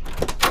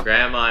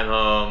 Grandma, I'm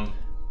home.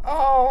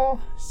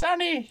 Oh,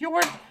 Sonny,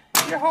 you're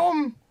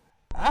home.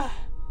 A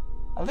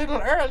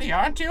little early,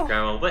 aren't you?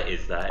 Grandma, what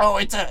is that? Oh,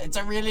 it's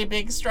a really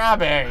big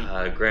strawberry.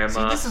 Grandma.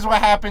 See, this is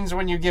what happens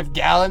when you give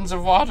gallons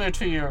of water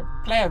to your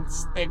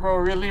plants. They grow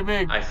really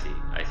big. I see.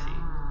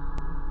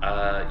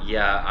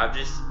 Yeah, I've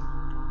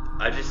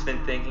just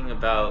been thinking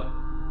about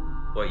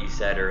what you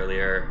said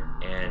earlier,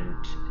 and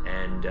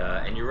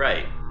you're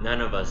right. None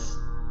of us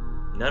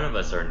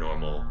are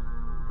normal.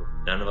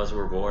 None of us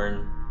were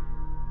born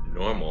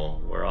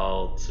normal. We're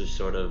all just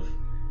sort of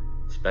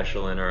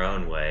special in our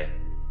own way.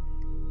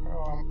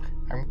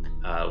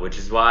 Which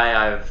is why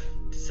I've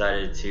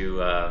decided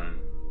to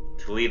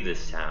leave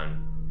this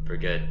town for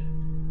good.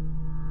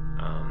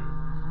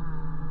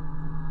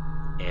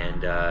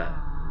 And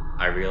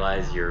I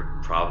realize you're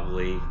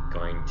probably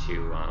going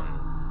to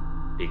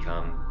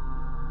become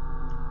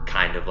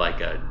kind of like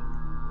the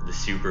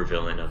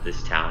supervillain of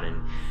this town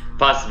and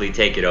possibly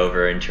take it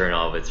over and turn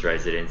all of its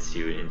residents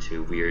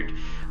into weird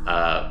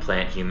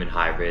plant-human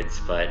hybrids.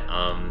 But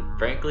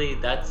frankly,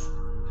 that's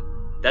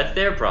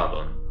their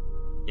problem,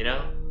 you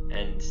know?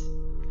 And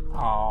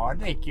oh,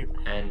 thank you.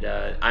 And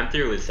I'm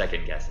through with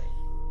second guessing.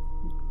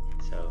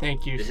 So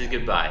thank you. This is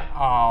goodbye.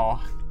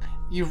 Oh,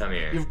 Come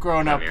here. You've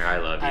grown Come up. here. I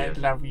love you. I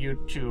love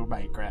you too,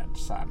 my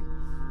grandson.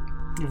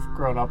 You've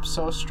grown up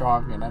so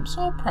strong, and I'm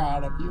so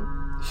proud of you.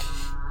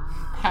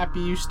 Happy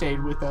you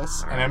stayed with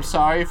us, and I'm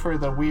sorry for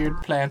the weird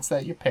plants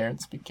that your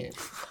parents became.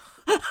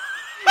 And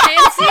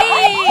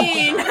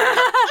scene!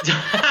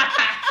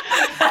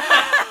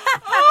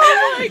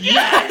 Oh my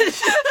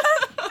Yes!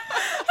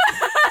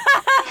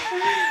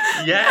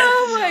 Yes!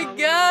 Oh my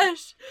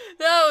gosh,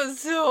 that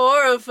was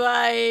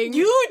horrifying.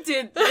 You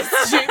did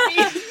this, Jimmy.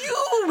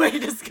 You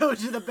made us go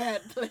to the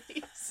bad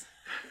place.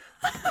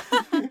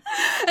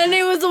 And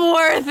it was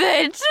worth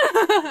it.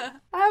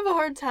 I have a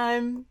hard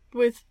time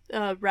with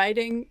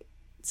writing,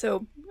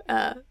 so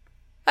I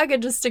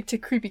could just stick to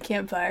creepy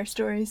campfire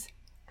stories.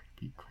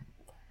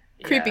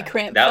 Creepy Yeah,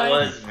 campfire. That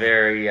was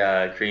very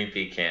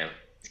creepy camp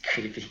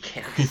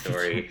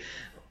story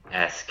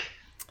esque.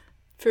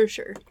 For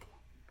sure.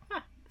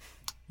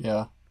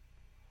 Yeah.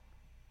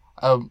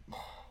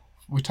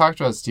 We talked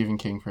about Stephen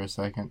King for a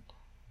second,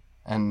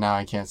 and now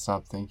I can't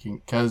stop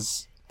thinking,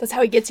 because That's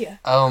how he gets you.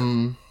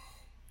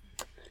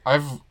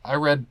 I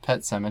read Pet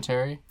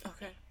Sematary,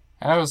 Okay.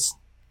 and it was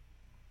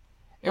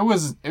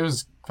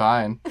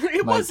fine.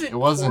 It wasn't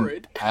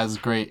horrid. as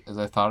great as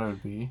I thought it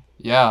would be.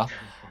 Yeah.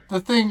 The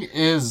thing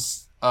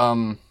is,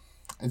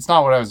 it's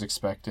not what I was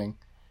expecting,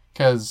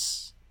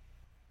 because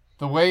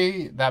the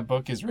way that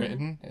book is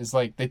written is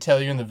like they tell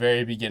you in the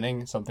very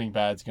beginning something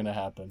bad's gonna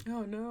happen,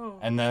 Oh no.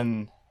 and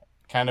then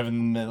kind of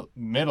in the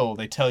middle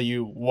they tell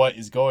you what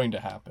is going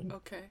to happen,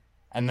 Okay.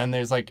 and then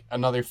there's like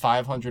another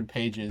 500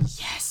 pages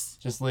Yes.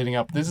 just leading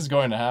up. This is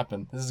going to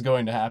happen. This is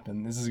going to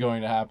happen. This is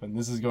going to happen.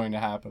 This is going to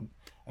happen.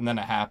 And then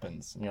it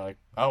happens. And you're like,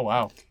 oh,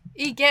 wow.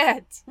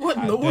 Egad. What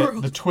in the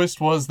world? The twist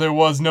was there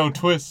was no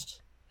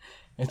twist.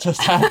 It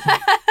just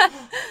happened.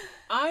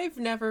 I've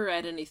never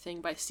read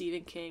anything by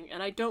Stephen King,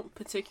 and I don't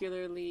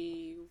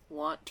particularly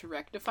want to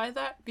rectify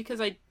that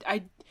because I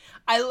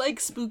like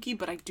spooky,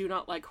 but I do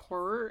not like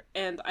horror,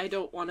 and I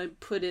don't want to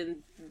put in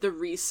the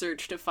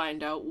research to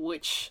find out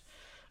which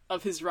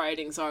of his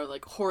writings are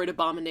like horrid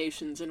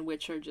abominations and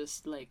which are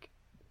just like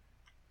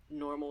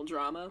normal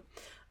drama.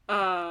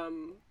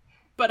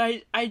 But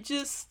I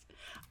just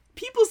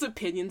people's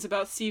opinions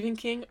about Stephen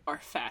King are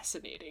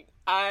fascinating.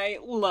 I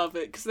love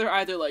it because they're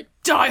either like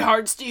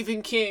diehard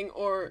Stephen King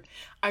or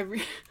I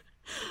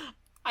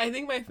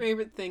think my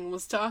favorite thing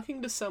was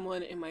talking to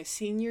someone in my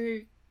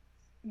senior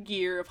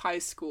year of high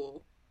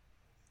school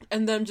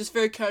and them just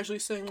very casually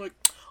saying like,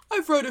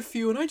 I've read a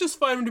few and I just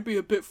find them to be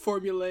a bit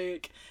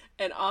formulaic.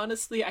 And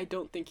honestly, I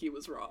don't think he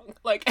was wrong.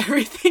 Like,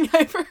 everything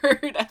I've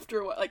heard after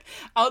a while, like,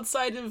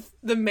 outside of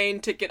the main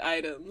ticket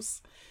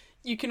items,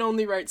 you can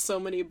only write so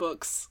many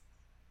books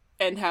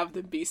and have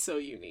them be so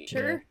unique.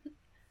 Sure.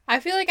 I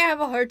feel like I have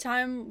a hard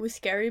time with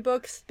scary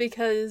books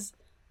because,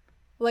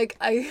 like,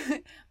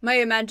 my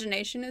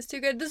imagination is too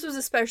good. This was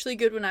especially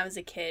good when I was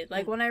a kid.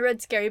 Like, when I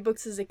read scary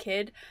books as a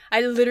kid, I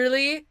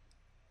literally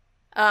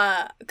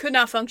could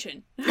not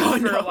function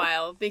for a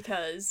while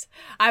because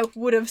I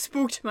would have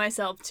spooked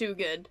myself too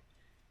good.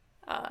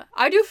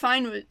 I do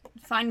fine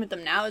with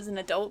them now as an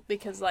adult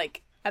because,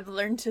 like, I've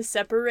learned to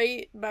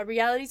separate my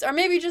realities, or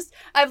maybe just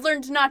I've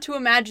learned not to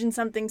imagine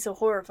something so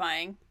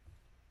horrifying.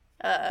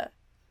 And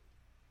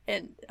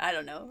I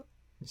don't know.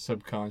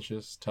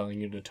 Subconscious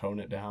telling you to tone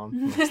it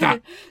down.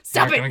 Stop.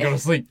 Stop You're it. not gonna go to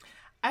sleep.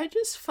 I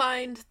just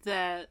find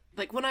that,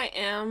 like, when I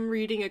am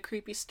reading a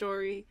creepy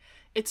story,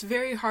 it's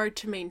very hard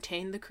to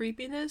maintain the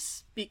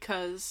creepiness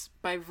because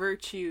by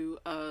virtue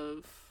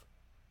of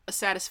a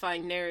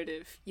satisfying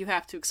narrative, you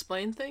have to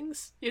explain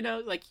things, you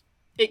know? Like,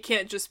 it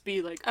can't just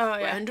be like, Oh,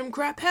 yeah. random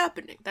crap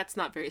happening. That's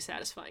not very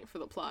satisfying for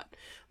the plot.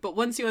 But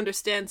once you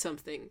understand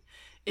something,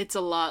 it's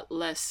a lot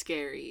less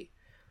scary.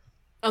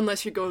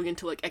 Unless you're going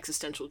into, like,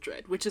 existential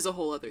dread, which is a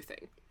whole other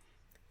thing.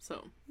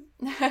 So.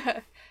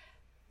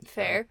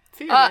 Fair.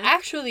 Fair, man.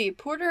 Actually,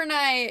 Porter and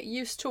I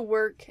used to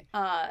work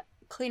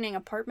cleaning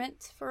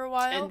apartments for a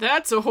while. And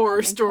that's a horror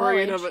in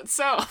story in college. of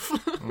itself.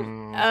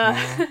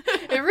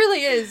 It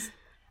really is.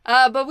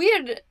 But we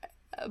had,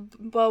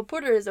 well,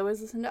 Porter has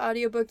always listened to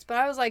audiobooks, but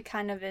I was like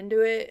kind of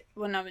into it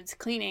when I was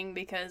cleaning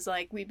because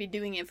like we'd be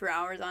doing it for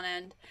hours on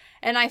end.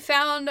 And I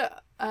found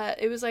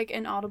it was like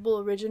an Audible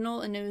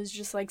original, and it was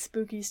just like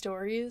spooky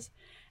stories.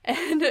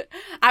 And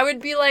I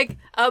would be like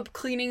up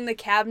cleaning the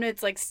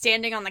cabinets, like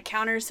standing on the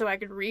counter so I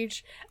could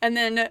reach, and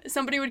then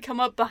somebody would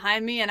come up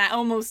behind me and I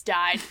almost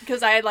died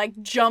because I had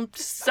like jumped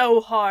so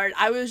hard.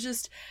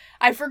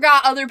 I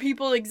forgot other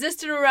people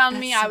existed around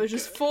me. I was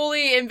just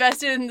fully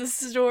invested in the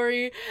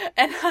story,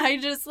 and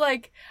I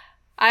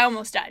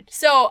almost died.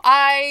 So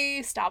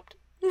I stopped.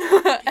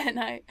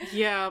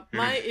 Yeah,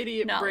 my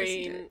idiot Not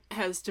listen to brain it.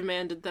 has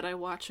demanded that I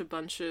watch a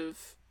bunch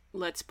of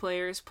Let's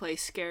Players play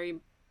scary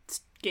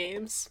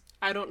games.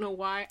 I don't know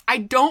why. I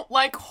don't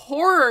like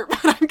horror, but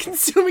I'm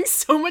consuming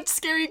so much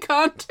scary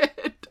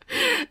content.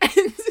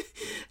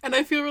 And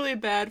I feel really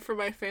bad for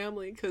my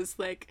family, because,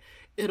 like,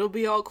 it'll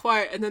be all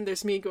quiet, and then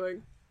there's me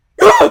going,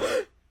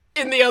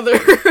 in the other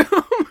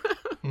room.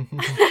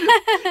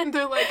 And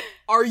they're like,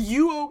 are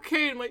you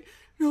okay? And I'm like,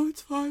 no,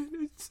 it's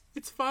fine.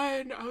 It's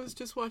fine. I was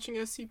just watching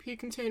SCP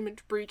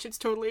Containment Breach. It's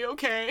totally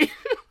okay.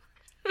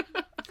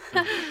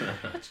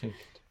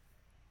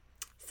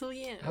 So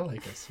yeah, I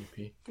like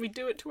SCP. we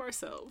do it to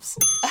ourselves.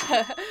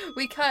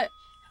 We cut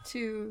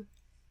to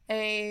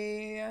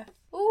let's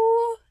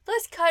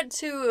cut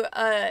to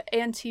a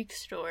antique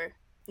store.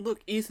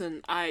 Look,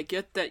 Ethan, I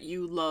get that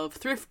you love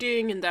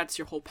thrifting and that's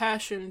your whole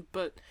passion,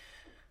 but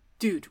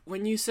dude,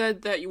 when you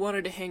said that you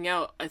wanted to hang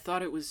out, I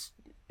thought it was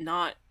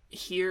not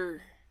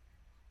here.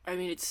 I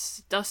mean,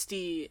 it's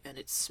dusty and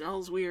it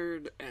smells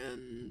weird,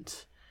 and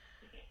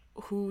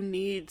who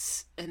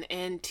needs an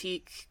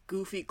antique,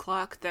 goofy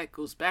clock that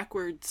goes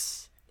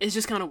backwards? It's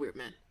just kind of weird,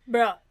 man.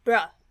 Bruh.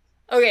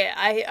 Okay,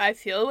 I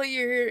feel what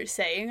you're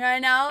saying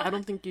right now. I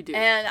don't think you do.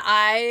 And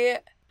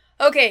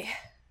okay,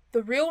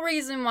 the real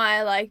reason why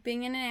I like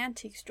being in an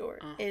antique store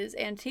is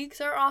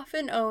antiques are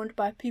often owned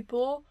by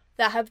people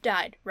that have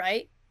died,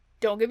 right?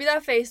 Don't give me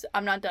that face,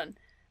 I'm not done.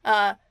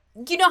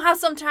 You know how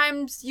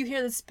sometimes you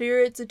hear the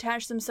spirits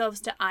attach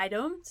themselves to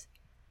items?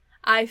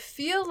 I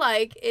feel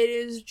like it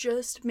is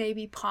just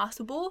maybe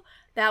possible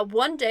that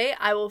one day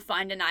I will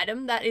find an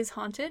item that is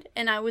haunted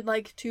and I would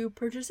like to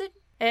purchase it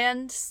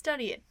and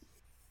study it.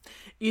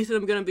 Ethan,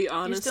 I'm gonna be You're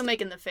honest. still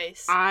making the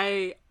face.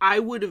 I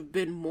would have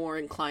been more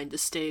inclined to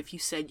stay if you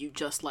said you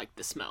just liked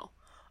the smell.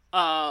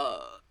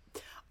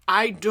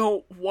 I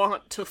don't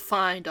want to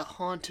find a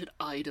haunted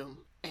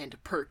item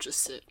and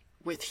purchase it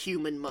with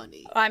human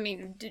money. I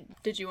mean,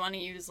 did you want to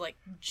use, like,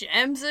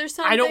 gems or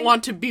something? I don't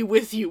want to be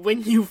with you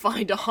when you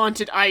find a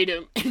haunted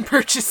item and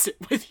purchase it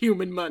with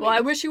human money. Well,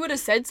 I wish you would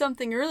have said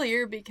something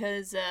earlier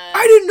because,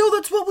 I didn't know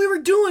that's what we were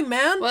doing,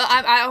 man! well,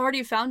 I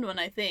already found one,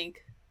 I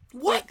think.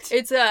 What?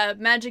 It's a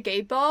magic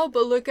 8-ball,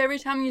 but look, every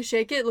time you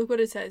shake it, look what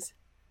it says.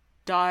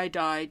 Die,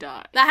 die,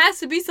 die. That has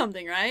to be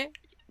something, right?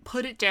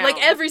 Put it down.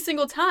 Like, every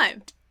single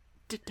time.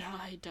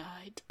 Die,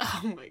 die.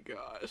 Oh my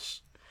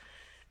gosh.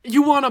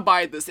 You want to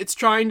buy this. It's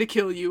trying to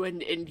kill you,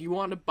 and you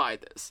want to buy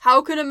this.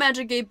 How could a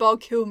magic 8-ball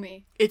kill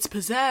me? It's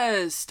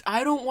possessed.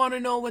 I don't want to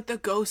know what the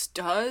ghost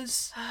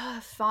does.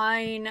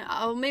 Fine.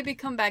 I'll maybe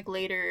come back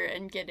later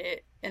and get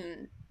it.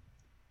 And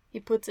he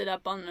puts it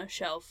up on the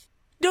shelf.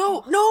 No,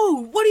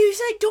 what do you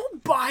say?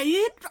 Don't buy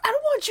it. I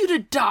don't want you to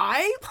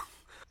die.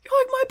 You're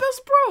like my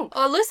best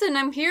bro. Listen,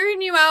 I'm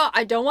hearing you out.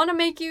 I don't want to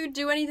make you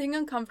do anything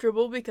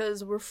uncomfortable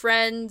because we're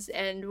friends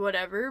and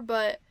whatever,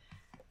 but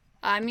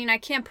I mean, I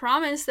can't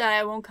promise that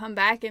I won't come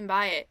back and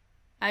buy it.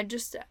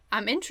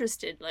 I'm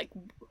interested. Like,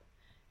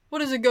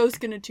 what is a ghost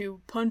gonna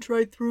do? Punch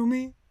right through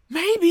me?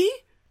 Maybe.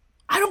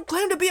 I don't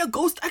claim to be a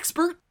ghost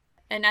expert.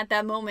 And at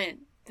that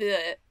moment,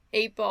 the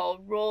 8-ball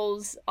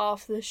rolls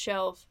off the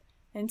shelf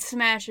and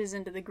smashes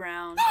into the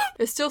ground.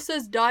 It still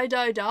says die,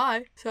 die,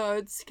 die, so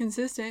it's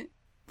consistent.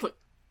 But,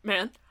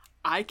 man,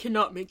 I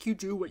cannot make you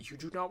do what you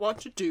do not want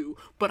to do,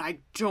 but I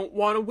don't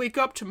want to wake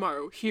up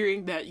tomorrow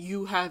hearing that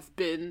you have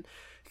been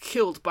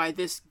killed by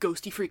this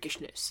ghosty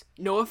freakishness.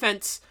 No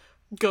offense,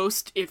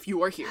 ghost, if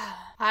you are here.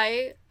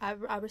 I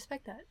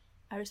respect that.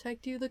 I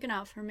respect you looking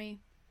out for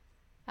me.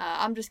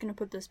 I'm just gonna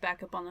put this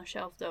back up on the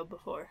shelf, though,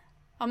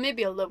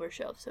 maybe a lower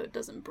shelf so it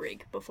doesn't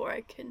break before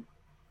I can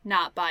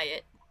not buy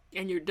it.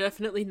 And you're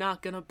definitely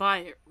not gonna buy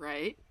it,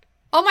 right?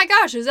 Oh my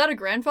gosh, is that a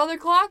grandfather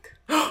clock?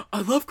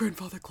 I love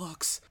grandfather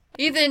clocks.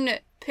 Ethan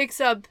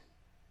picks up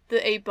the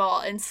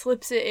 8-ball and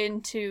slips it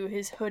into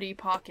his hoodie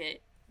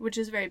pocket, which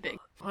is very big.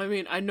 I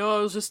mean, I know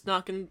I was just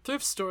knocking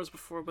thrift stores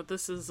before, but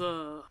this is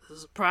a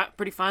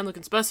pretty fine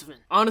looking specimen.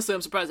 Honestly,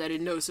 I'm surprised I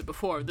didn't notice it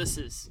before. This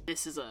is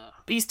a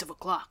beast of a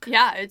clock.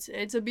 Yeah,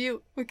 it's a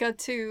beaut. We got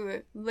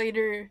to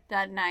later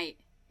that night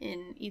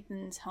in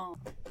Ethan's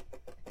home.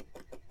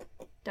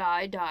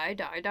 Die, die,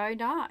 die, die,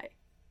 die.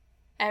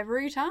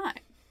 Every time.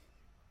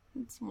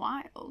 It's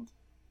wild.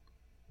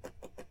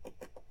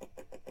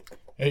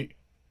 Hey,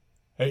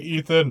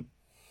 Ethan.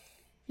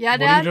 Yeah,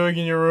 What are Dad? you doing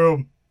in your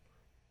room?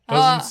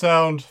 Doesn't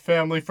sound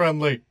family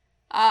friendly.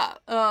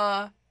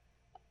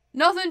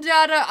 Nothing,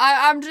 Dad.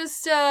 I'm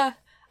just, I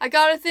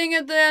got a thing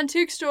at the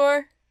antique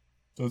store.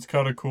 That's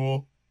kind of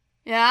cool.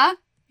 Yeah?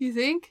 You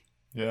think?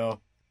 Yeah.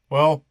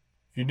 Well,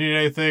 if you need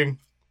anything,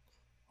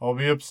 I'll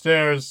be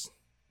upstairs.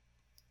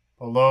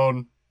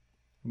 Alone.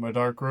 In my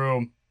dark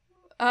room.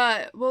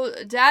 Well,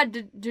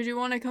 Dad, did you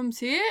want to come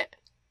see it?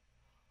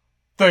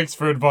 Thanks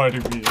for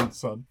inviting me in,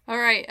 son.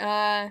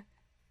 Alright,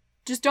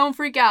 just don't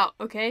freak out,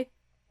 okay?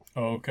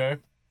 Oh, okay.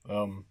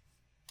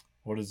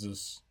 What is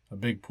this? A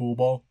big pool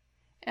ball?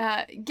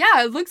 Yeah,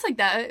 it looks like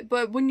that,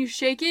 but when you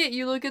shake it,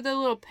 you look at the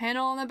little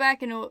panel on the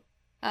back and it'll,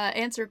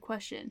 answer a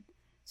question.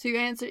 So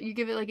you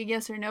give it like a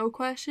yes or no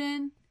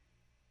question,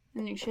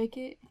 and you shake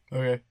it.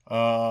 Okay.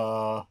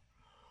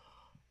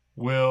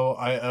 Will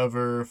I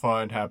ever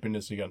find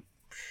happiness again?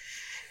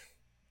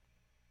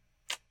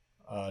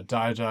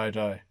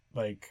 Die.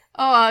 Like.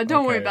 Oh,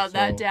 don't worry okay, about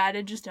that, so- Dad.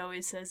 It just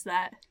always says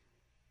that.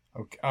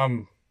 Okay.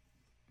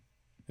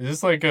 Is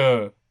this like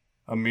a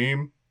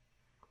meme?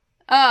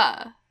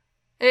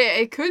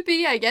 It could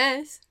be, I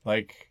guess.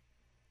 Like,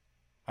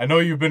 I know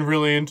you've been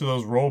really into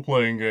those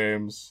role-playing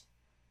games.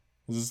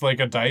 Is this like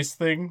a dice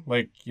thing?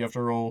 Like, you have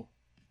to roll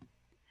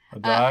a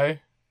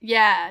die?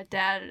 Yeah,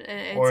 Dad,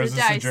 it's Or is a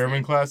this the dice German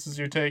thing. classes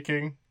you're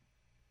taking?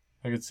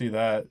 I could see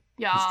that.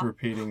 Yeah. Just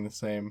repeating the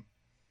same.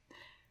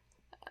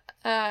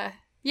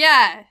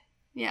 Yeah,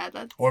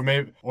 that's...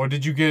 Or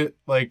did you get,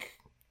 like,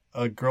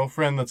 a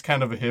girlfriend that's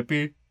kind of a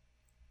hippie?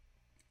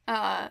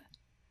 No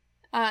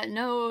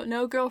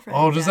girlfriend.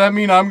 Oh, does Dad. that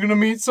mean I'm gonna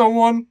meet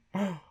someone?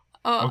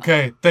 Oh.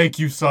 Okay, thank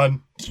you,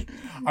 son.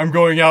 I'm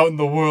going out in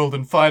the world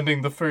and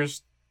finding the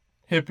first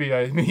hippie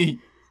I meet.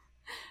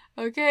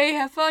 Okay,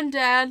 have fun,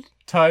 Dad.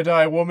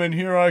 Tie-dye woman,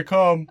 here I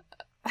come.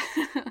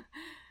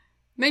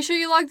 Make sure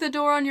you lock the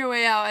door on your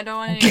way out. I don't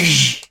want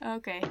any...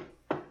 Okay.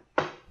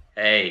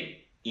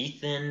 Hey,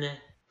 Ethan,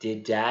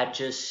 did Dad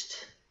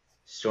just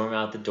storm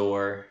out the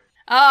door?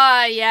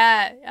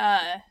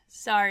 Yeah.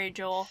 Sorry,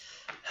 Joel.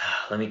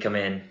 Let me come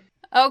in.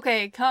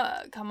 Okay,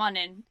 come on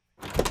in.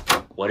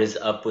 What is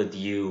up with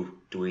you,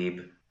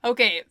 dweeb?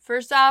 Okay,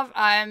 first off,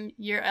 I'm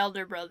your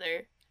elder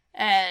brother.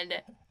 And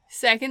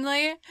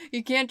secondly,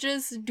 you can't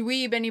just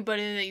dweeb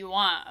anybody that you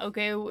want,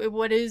 okay?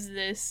 What is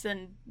this,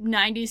 a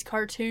 90s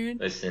cartoon?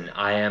 Listen,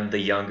 I am the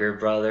younger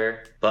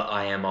brother, but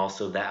I am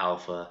also the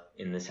alpha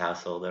in this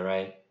household,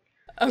 alright?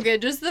 Okay,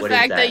 just the What is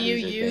fact that that you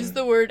user use thing?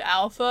 the word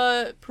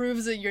alpha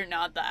proves that you're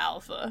not the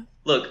alpha.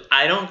 Look,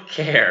 I don't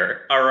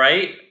care,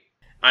 alright?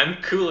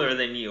 I'm cooler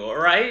than you,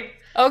 alright?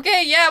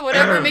 Okay, yeah,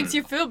 whatever makes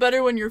you feel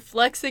better when you're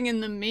flexing in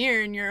the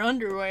mirror in your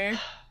underwear.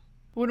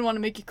 Wouldn't want to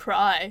make you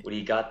cry. What do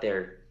you got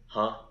there,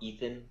 huh,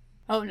 Ethan?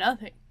 Oh,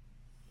 nothing.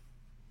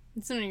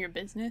 It's none of your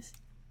business.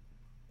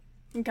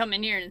 You can come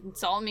in here and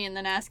insult me and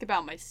then ask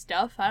about my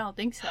stuff? I don't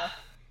think so.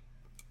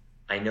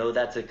 I know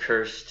that's a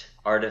cursed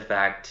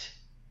artifact,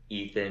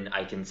 Ethan.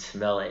 I can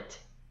smell it.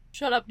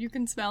 Shut up, you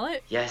can smell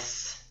it?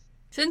 Yes.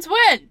 Since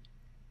when?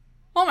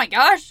 Oh my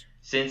gosh.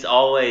 Since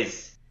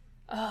always.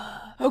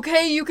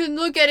 Okay, you can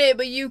look at it,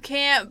 but you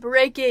can't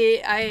break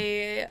it.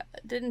 I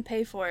didn't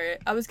pay for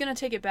it. I was gonna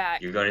take it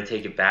back. You're going to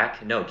take it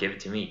back? No, give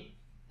it to me.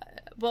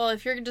 Well,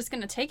 if you're just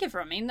gonna take it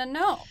from me, then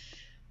no.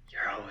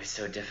 You're always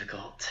so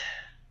difficult.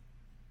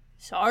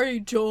 Sorry,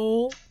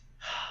 Joel.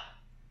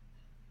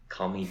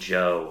 Call me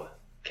Joe,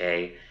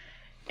 okay?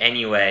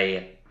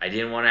 Anyway, I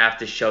didn't want to have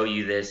to show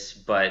you this,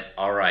 but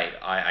alright,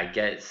 I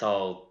guess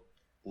I'll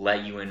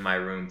let you in my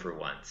room for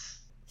once.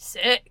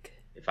 Sick.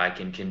 If I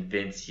can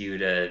convince you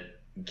to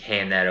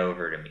hand that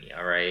over to me,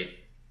 alright?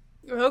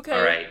 Okay.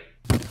 Alright.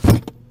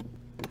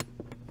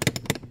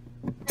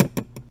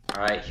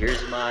 Alright,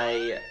 here's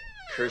my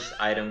cursed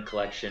item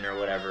collection or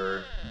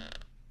whatever.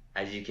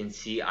 As you can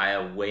see, I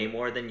have way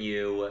more than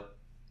you,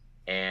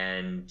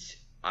 and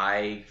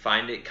I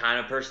find it kind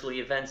of personally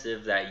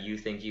offensive that you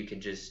think you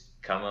can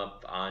just come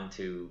up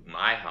onto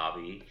my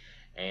hobby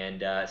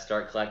and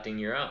start collecting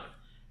your own.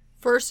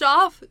 First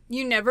off,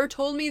 you never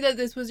told me that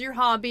this was your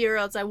hobby or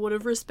else I would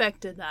have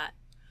respected that.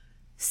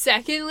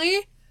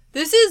 Secondly,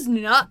 this is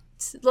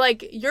nuts.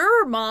 Like,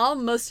 your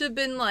mom must have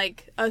been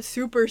like a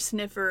super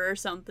sniffer or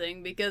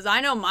something because I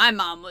know my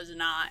mom was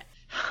not.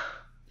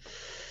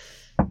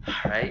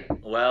 Alright,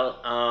 well,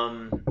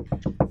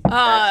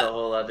 that's a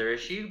whole other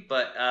issue,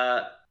 but,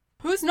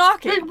 Who's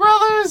knocking? Big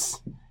brothers!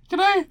 Can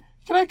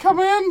I come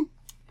in?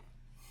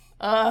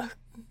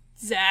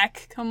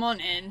 Zach, come on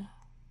in.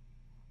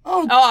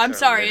 Oh, Oh, I'm Our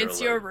sorry, literal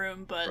it's your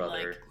room, but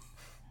brother. like...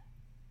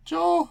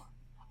 Joel.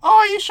 Oh,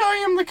 are you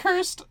showing him the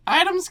cursed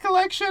items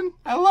collection?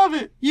 I love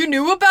it. You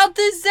knew about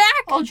this, Zach?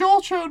 Oh,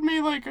 Joel showed me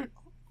like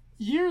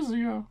years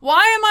ago. Why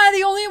am I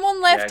the only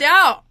one left Zach.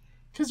 out?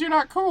 Because you're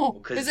not cool.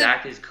 because Is it-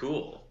 Zach is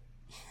cool.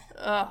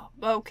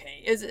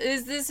 Okay. Is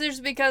this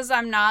just because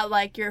I'm not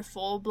like your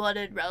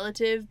full-blooded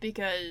relative?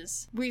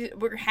 Because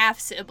we're half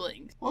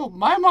siblings. Well,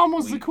 my mom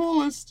was We- the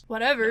coolest.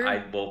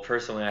 Whatever.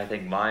 Personally, I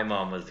think my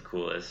mom was the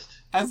coolest.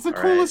 As the All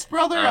right. coolest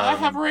brother, I Um,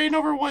 have reign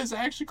over what is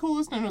actually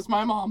coolest, and it was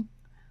my mom.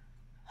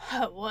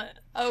 What?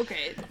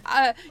 Okay.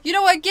 You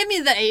know what? Give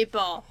me the 8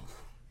 ball.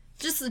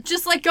 Just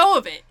let go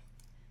of it.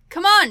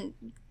 Come on!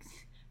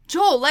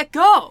 Joel, let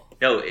go!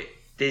 No,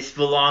 this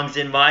belongs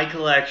in my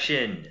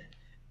collection.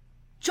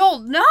 Joel,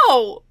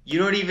 no! You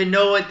don't even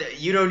know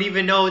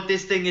what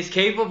this thing is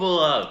capable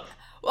of.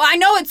 Well, I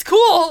know it's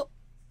cool!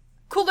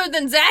 Cooler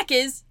than Zach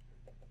is.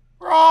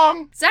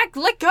 Wrong. Zach,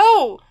 let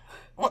go!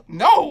 What?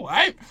 No,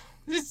 I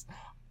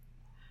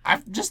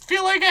just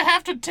feel like I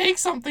have to take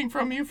something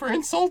from you for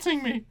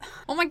insulting me.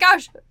 Oh my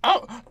gosh.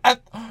 Oh,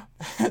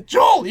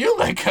 Joel, you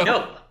let go.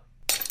 No.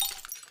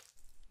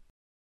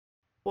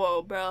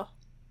 Whoa, bro.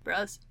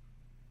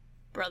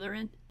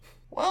 Brotherin.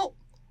 Well,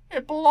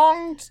 it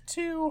belonged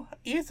to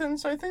Ethan,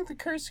 so I think the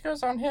curse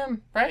goes on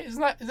him, right? Is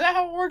that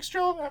how it works,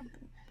 Joel?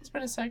 It's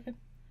been a second.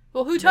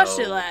 Well, who touched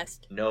No. it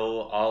last?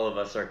 No, all of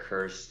us are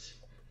cursed.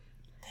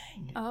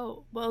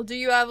 Oh, well, do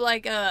you have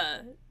like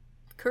a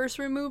curse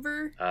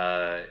remover?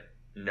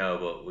 No,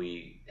 but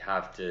we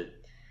have to.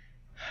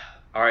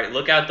 All right,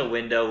 look out the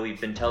window.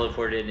 We've been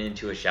teleported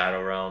into a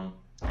shadow realm,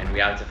 and we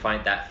have to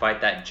fight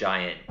that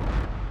giant.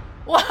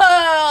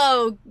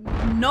 Whoa!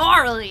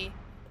 Gnarly!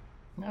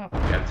 No. We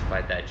have to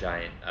fight that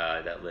giant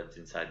that lived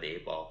inside the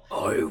 8-ball.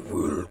 I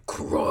will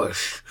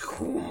crush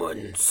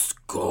human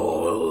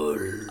skull. All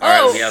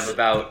right, Oh. we have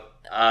about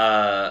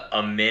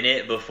a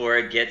minute before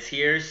it gets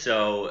here,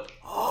 so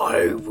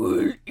I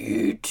will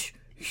eat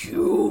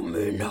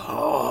human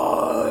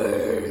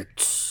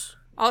hearts.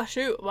 Oh,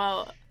 shoot.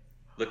 Well,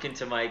 look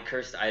into my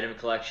cursed item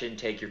collection.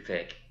 Take your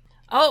pick.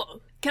 oh,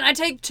 can I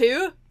take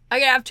two? I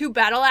can have two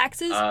battle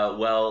axes?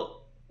 Well,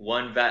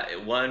 one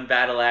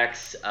battle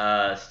axe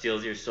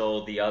steals your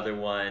soul. The other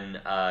one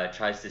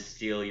tries to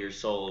steal your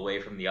soul away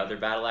from the other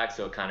battle axe,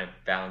 so it kind of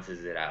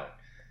balances it out.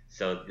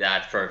 So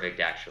that's perfect,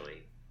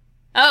 actually.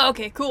 Oh,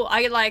 okay, cool.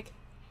 I could, like,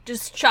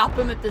 just chop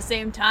them at the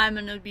same time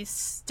and it would be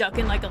stuck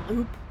in, like, a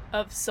loop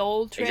of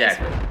soul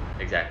transfer.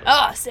 Exactly.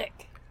 Oh,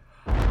 sick.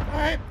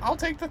 Alright, I'll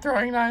take the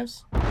throwing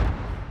knives.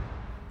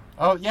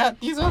 Oh, yeah,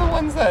 these are the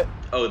ones that...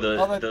 Oh,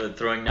 Well, the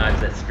throwing knives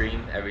that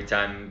scream every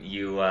time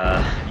you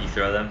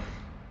throw them.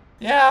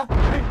 Yeah.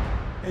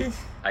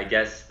 I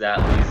guess that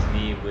leaves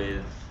me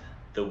with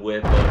the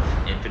whip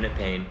of infinite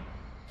pain.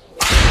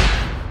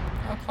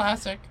 A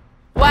classic.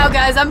 Wow,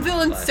 guys, I'm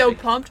feeling so Classic.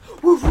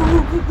 pumped. Woof,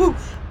 woof, woof,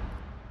 woof.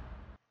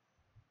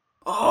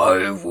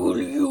 I will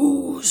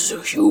use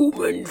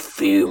human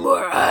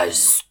femur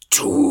as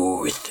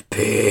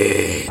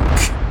toothpick.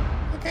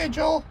 Okay,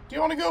 Joel, do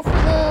you want to go for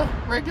the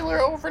regular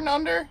over and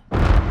under?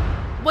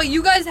 Wait,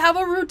 you guys have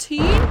a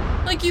routine?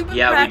 Like, you've been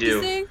Yeah, we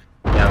practicing? do.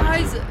 Yeah, we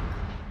Guys, do.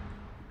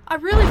 I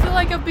really feel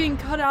like I'm being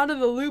cut out of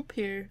the loop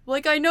here.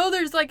 Like, I know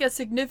there's, like, a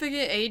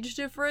significant age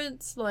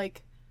difference,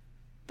 like,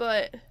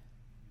 but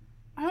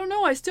I don't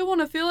know. I still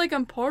want to feel like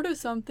I'm part of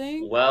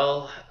something.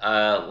 Well,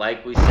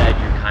 like we said,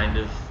 you're kind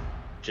of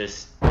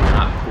just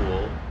not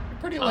cool. You're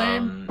pretty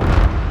lame.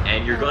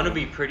 And you're going to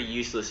be pretty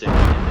useless in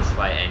this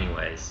fight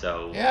anyway,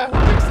 so... Yeah,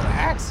 who picks the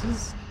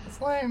axes?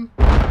 It's lame.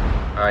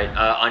 Alright,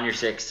 on your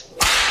 6.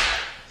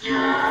 Fine. Over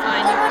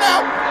and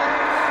out.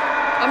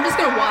 I'm just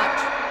gonna watch.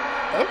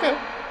 Okay.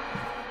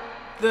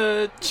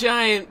 The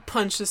giant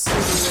punches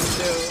through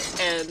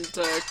the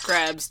window and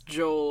grabs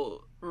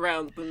Joel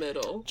round the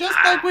middle. Just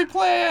like we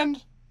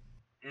planned.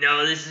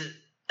 No, this is...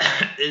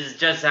 this is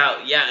just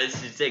how... Yeah,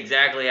 this is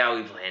exactly how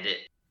we planned it.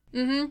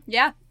 Mm-hmm,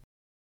 yeah.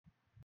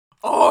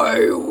 I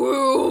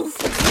will.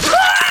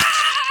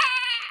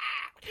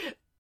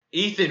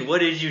 Ethan, what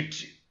did you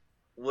do?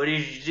 What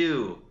did you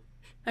do?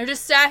 I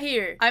just sat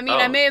here. I mean,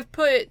 I Oh. may have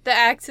put the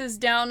axes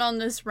down on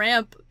this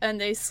ramp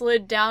and they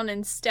slid down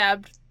and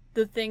stabbed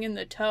the thing in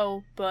the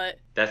toe, but...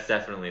 That's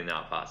definitely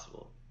not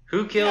possible.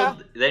 Who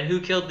killed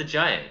the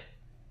giant?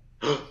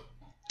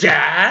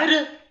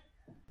 Dad?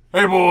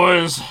 Hey,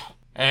 boys.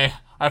 Hey,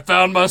 I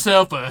found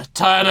myself a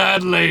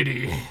tie-dyed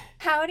lady.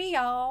 Howdy,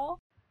 y'all.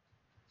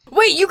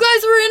 Wait, you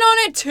guys were in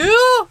on it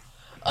too?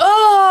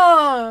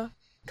 Oh!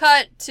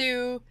 Cut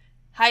to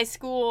high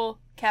school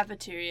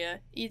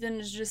cafeteria. Ethan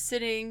is just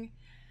sitting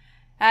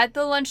at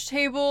the lunch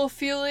table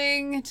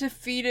feeling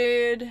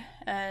defeated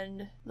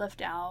and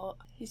left out.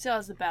 He still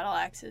has the battle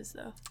axes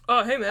though.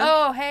 Oh, hey, man.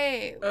 Oh,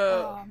 hey. Uh,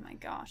 Oh my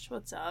gosh,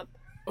 what's up?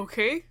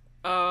 Okay.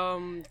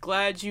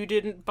 Glad you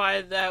didn't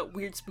buy that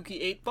weird spooky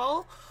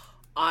 8-ball.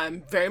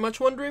 I'm very much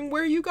wondering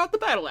where you got the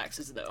battle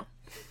axes, though.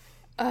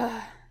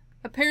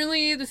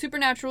 Apparently the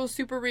supernatural is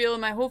super real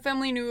and my whole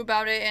family knew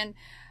about it and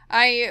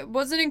I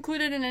wasn't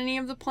included in any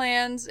of the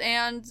plans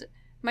and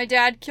my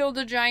dad killed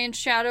a giant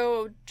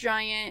shadow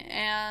giant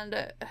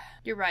and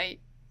you're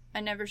right. I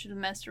never should have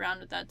messed around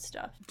with that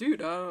stuff.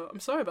 Dude, I'm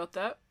sorry about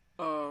that.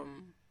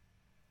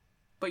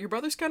 But your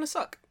brothers kind of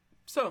suck.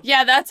 So.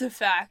 Yeah, that's a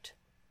fact.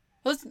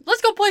 Let's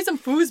go play some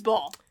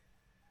foosball.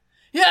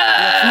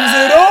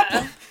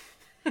 Yeah!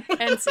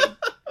 And see.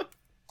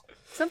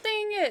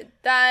 Something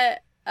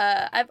that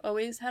I've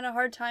always had a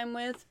hard time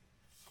with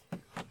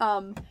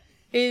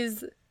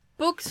is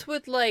books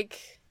with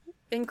like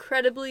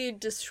incredibly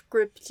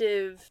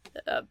descriptive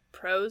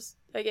prose,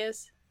 I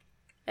guess.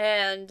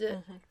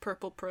 And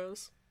Purple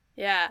prose.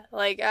 yeah,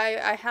 like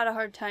I had a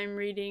hard time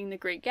reading The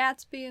Great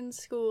Gatsby in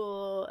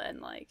school and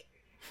like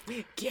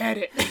Get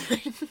it.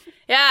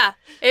 Yeah,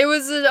 it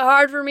was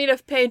hard for me to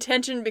pay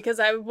attention because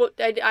I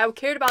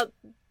cared about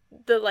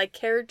the like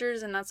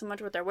characters and not so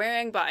much what they're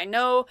wearing, but I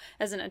know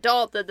as an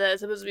adult that they're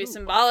supposed to be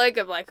symbolic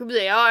of like who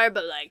they are,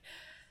 but like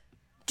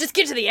just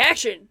get to the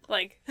action.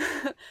 Like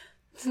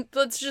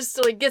let's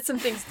just like get some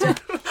things done.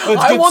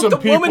 I want the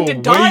woman to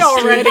die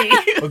already.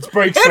 Let's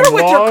break Hit some her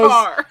with laws. your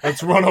car.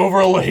 Let's run over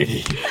a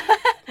lady.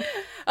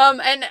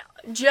 And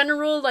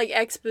general like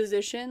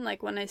exposition,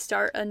 like when I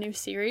start a new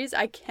series,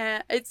 I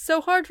can't, it's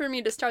so hard for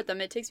me to start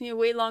them. It takes me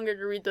way longer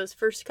to read those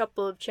first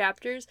couple of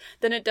chapters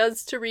than it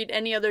does to read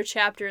any other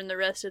chapter in the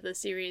rest of the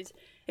series,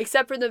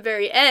 except for the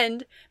very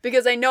end,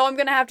 because I know I'm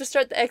gonna have to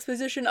start the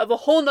exposition of a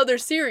whole nother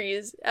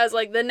series as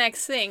like the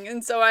next thing,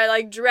 and so I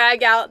like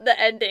drag out the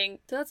ending.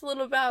 So that's a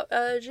little about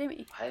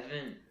Jamie. I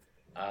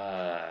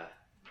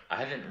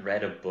haven't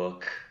read a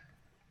book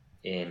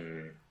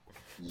in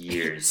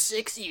years.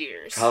 6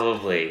 years.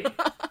 Probably.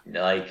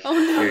 Like, Oh,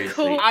 no, seriously.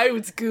 Cole. I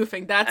was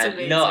goofing. That's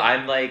amazing. No,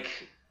 I'm like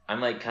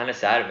kind of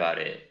sad about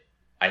it.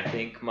 I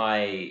think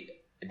my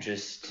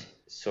just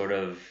sort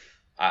of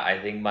I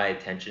think my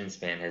attention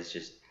span has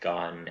just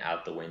gone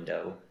out the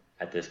window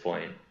at this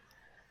point.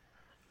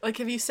 Like,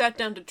 have you sat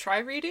down to try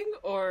reading,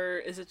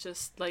 or is it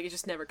just like it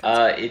just never comes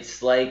out?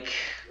 It's like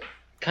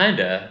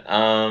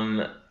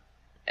kinda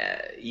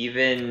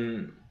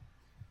even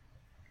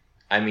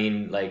I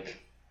mean like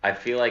I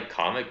feel like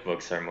comic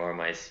books are more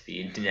my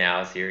speed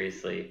now,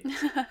 seriously.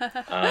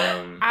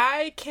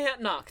 I can't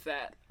knock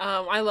that.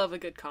 I love a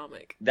good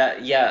comic.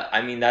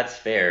 I mean that's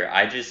fair.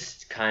 I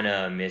just kind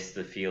of miss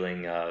the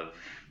feeling of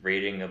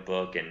reading a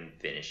book and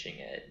finishing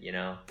it, you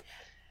know?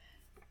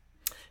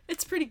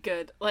 It's pretty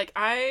good. Like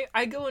I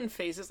go in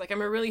phases. Like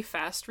I'm a really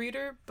fast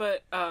reader,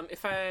 but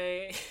if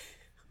I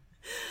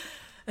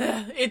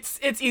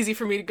it's easy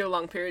for me to go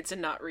long periods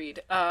and not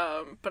read.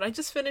 But I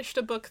just finished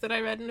a book that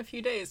I read in a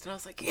few days, and I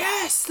was like,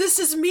 yes, this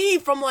is me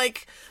from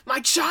like my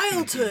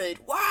childhood.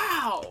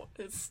 Wow,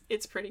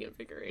 it's pretty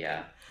invigorating.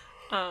 Yeah.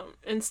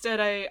 Instead,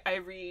 I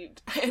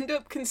end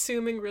up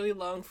consuming really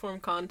long form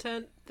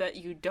content that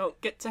you don't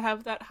get to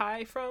have that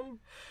high from.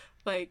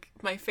 Like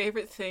my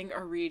favorite thing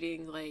are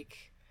reading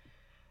like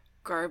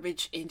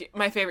garbage indie.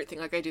 My favorite thing,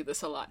 like I do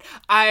this a lot.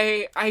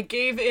 I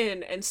gave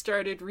in and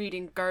started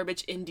reading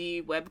garbage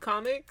indie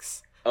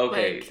webcomics.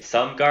 Okay, Like,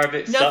 some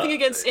garbage. Nothing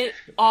against it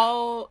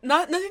all.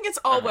 Nothing against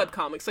all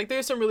webcomics. Like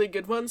there's some really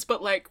good ones,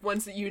 but like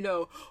ones that you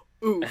know,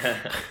 oof,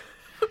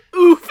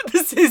 oof,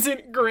 this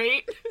isn't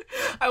great.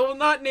 I will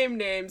not name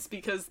names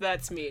because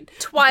that's mean.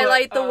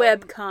 Twilight But, the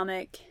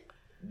webcomic.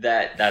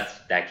 That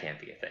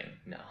can't be a thing.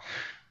 No.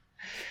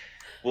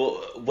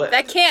 Well, what?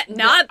 That can't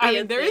not be I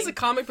mean, a there thing. is a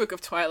comic book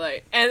of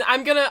Twilight, and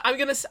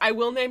I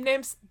will name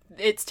names.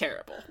 It's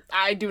terrible.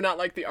 I do not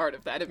like the art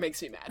of that. It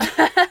makes me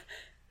mad.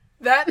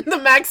 That and the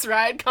Max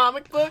Ride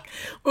comic book.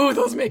 Ooh,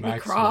 those make me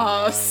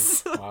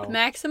cross. Wow.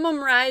 Maximum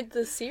Ride,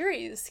 the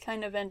series,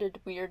 kind of ended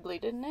weirdly,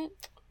 didn't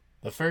it?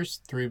 The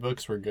first 3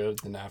 books were good,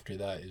 then after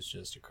that is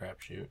just a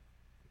crapshoot.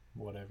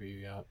 Whatever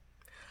you got.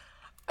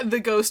 The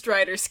Ghost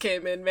Riders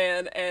came in,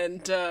 man,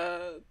 and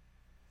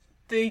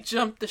they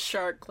jumped the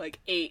shark like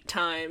 8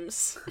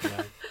 times.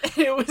 Yeah.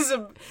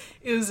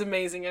 It was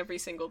amazing every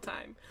single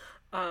time.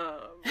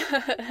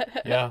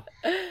 Yeah.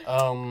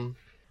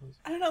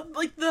 I don't know,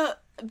 like the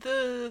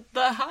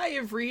high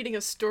of reading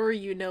a story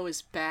you know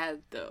is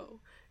bad though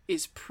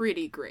is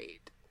pretty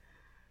great.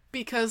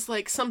 Because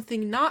like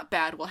something not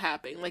bad will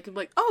happen. Like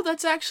oh,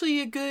 that's actually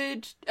a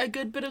good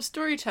bit of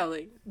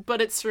storytelling, but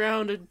it's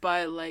surrounded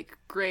by like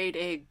grade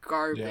A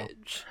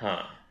garbage.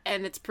 Huh.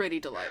 And it's pretty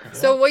delightful.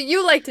 So what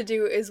you like to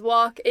do is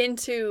walk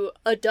into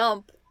a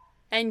dump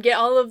and get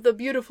all of the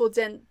beautiful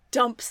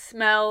dump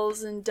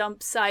smells and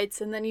dump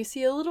sights, and then you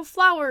see a little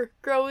flower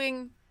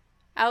growing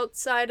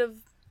outside of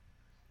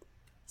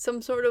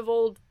some sort of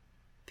old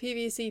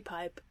PVC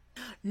pipe.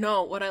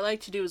 No, what I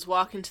like to do is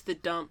walk into the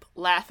dump,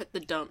 laugh at the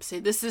dump, say,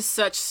 this is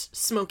such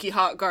smoky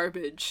hot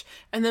garbage,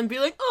 and then be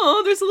like,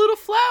 oh, there's a little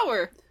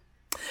flower.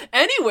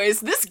 Anyways,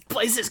 this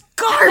place is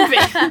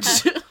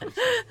garbage!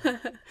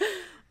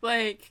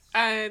 Like,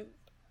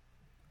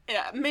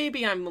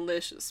 maybe I'm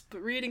malicious,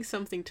 but reading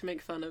something to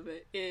make fun of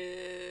it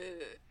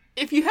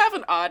if you have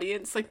an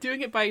audience, like,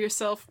 doing it by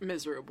yourself,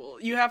 miserable.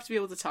 You have to be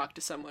able to talk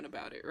to someone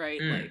about it,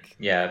 right? Like,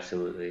 Yeah,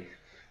 absolutely.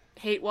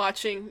 hate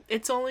watching,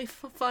 it's only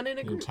fun in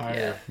a The group.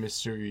 entire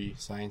mystery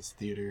science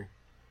theater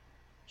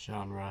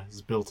genre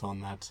is built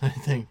on that, I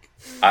think.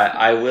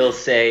 I will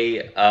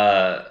say,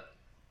 I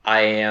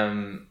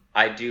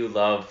do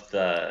love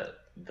the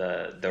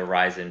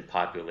rise in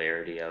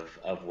popularity of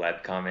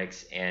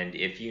webcomics, and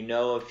if you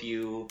know a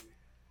few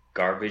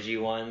garbagey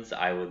ones,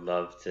 I would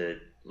love to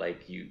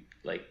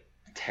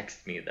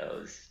text me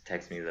those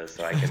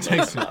so I can look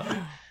Text them up.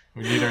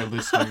 We need our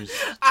listeners to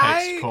text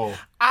I- Cole.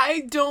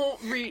 I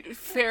don't read,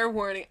 fair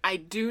warning, I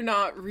do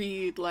not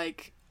read,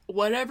 like,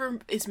 whatever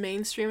is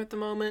mainstream at the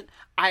moment.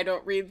 I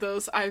don't read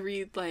those. I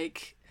read,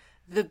 like,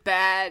 the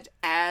bad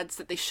ads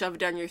that they shove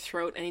down your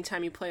throat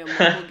anytime you play a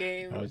mobile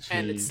game. Oh,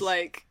 And it's jeez.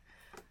 like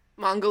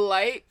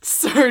Mongolite,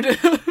 sort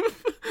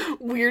of.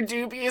 weird,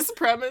 dubious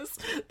premise.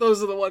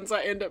 Those are the ones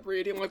I end up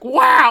reading. Like,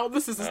 wow,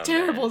 this is as Oh,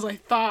 terrible man. as I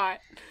thought.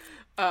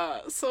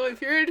 So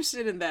if you're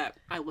interested in that,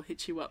 I will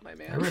hit you up, my I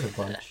man. read a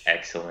bunch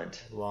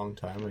Excellent. a long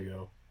time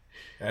ago.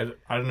 I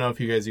don't know if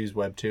you guys use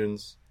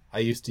Webtoons. I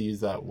used to use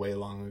that way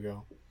long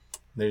ago.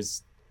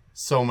 There's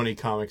so many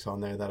comics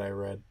on there that I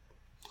read.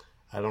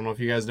 I don't know if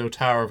you guys know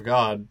Tower of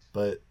God,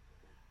 but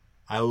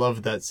I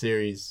loved that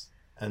series.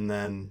 And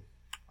then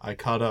I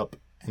caught up,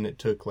 and it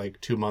took like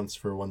 2 months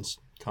for one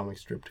comic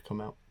strip to come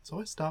out. So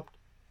I stopped.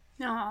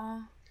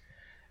 Aw.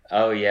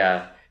 Oh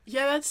yeah.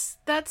 Yeah, that's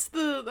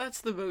the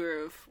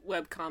booger of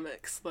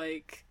webcomics.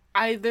 Like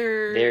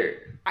either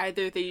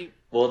they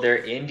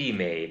They're indie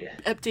made.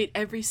 update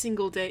every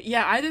single day.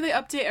 Yeah, either they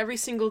update every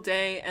single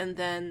day and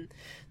then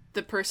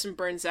the person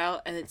burns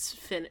out and it's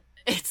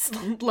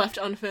left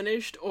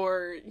unfinished,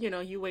 or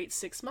you wait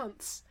 6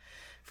 months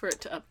for it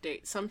to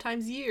update.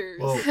 Sometimes years.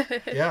 Well,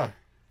 yeah,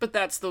 But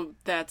that's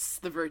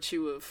the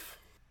virtue of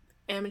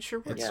amateur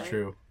work. it's right?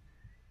 true.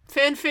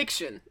 Fan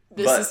fiction.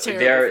 This But is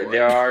terrible.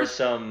 there are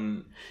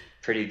some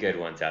pretty good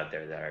ones out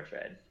there that I've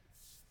read.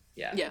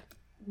 Yeah. Yeah.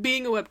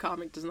 Being a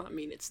webcomic does not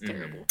mean it's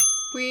terrible.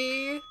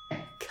 We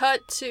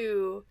cut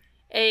to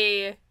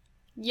a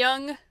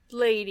young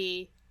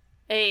lady,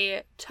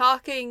 a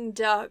talking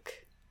duck,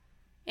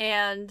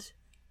 and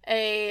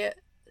a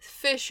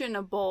fish in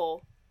a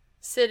bowl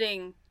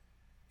sitting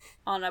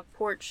on a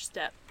porch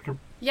step.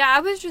 Yeah, I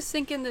was just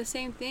thinking the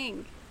same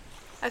thing.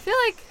 I feel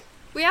like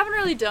we haven't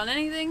really done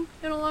anything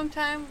in a long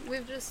time.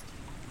 We've just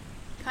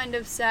kind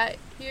of sat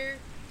here.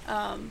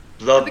 I'm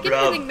Blub, beginning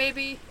to blub. think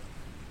maybe.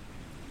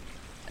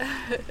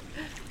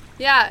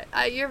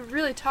 Yeah, you're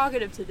really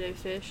talkative today,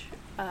 Fish.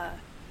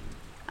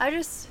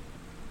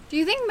 Do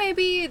you think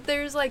maybe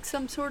there's like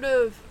some sort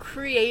of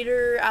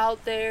creator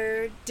out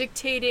there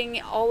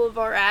dictating all of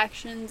our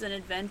actions and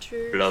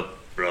adventures? Blub,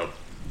 blub.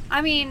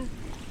 I mean,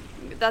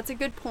 that's a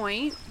good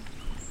point.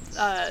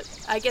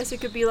 I guess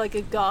it could be like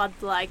a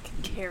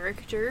godlike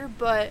character,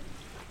 but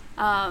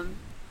I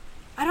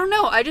don't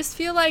know. I just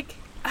feel like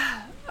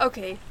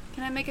okay,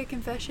 can I make a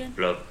confession?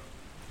 Blub.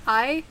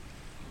 I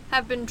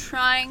have been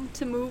trying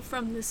to move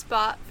from this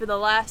spot for the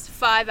last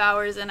 5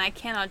 hours and I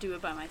cannot do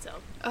it by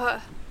myself.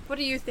 What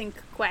do you think,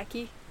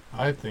 Quacky?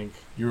 I think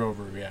you're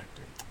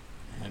overreacting.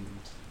 And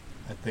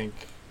I think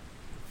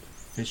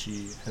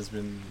Fishy has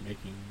been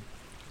making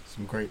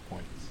some great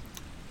points.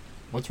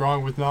 What's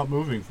wrong with not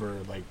moving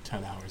for like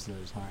 10 hours at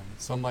a time?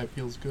 Sunlight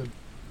feels good.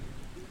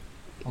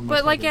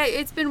 But like, yeah,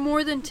 it's been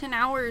more than 10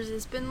 hours.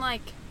 It's been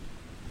like,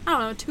 I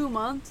don't know, 2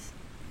 months.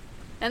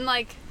 And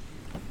like,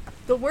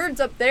 the words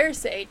up there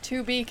say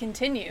to be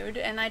continued,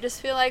 and I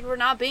just feel like we're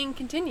not being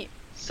continued.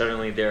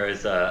 Suddenly there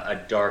is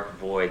a dark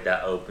void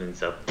that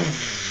opens up,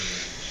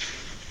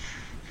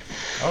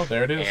 Oh,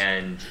 there it is.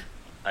 and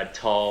a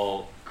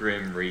tall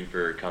Grim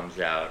Reaper comes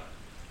out.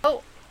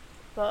 Oh,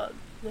 well,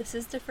 this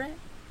is different.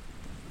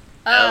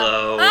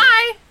 Hello.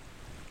 Hi!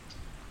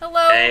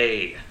 Hello!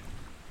 Hey,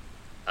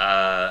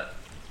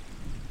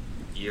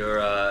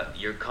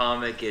 your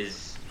comic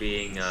is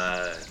being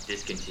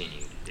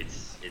discontinued.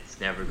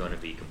 It's never going to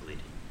be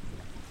completed.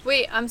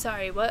 Wait, I'm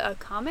sorry, what, a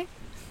comic?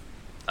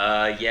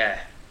 Yeah.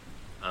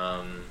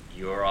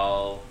 You're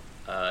all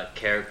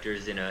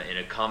characters in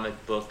a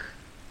comic book.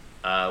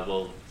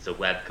 Well, it's a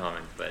web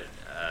comic, but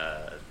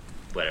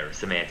whatever,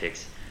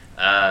 semantics.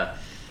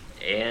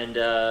 And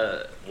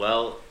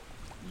well,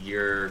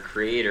 your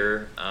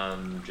creator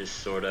just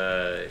sort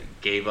of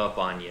gave up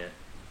on you,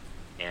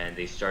 and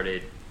they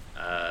started.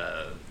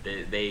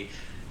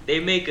 They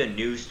make a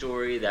new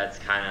story that's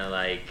kind of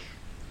like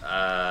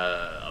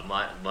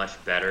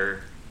much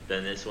better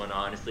than this one.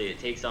 Honestly, it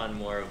takes on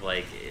more of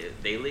like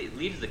they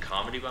leaves the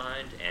comedy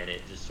behind, and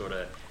it just sort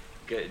of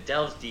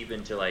delves deep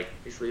into like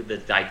basically the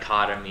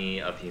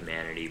dichotomy of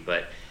humanity.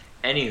 But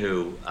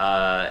anywho,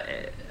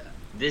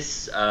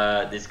 this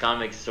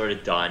comic's sort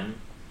of done,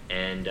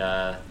 and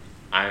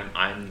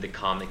I'm the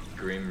comic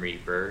Grim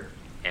Reaper,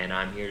 and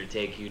I'm here to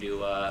take you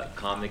to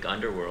comic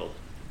underworld.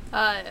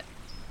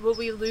 Will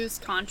we lose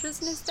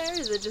consciousness there?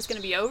 Is it just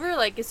gonna be over?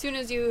 Like, as soon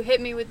as you hit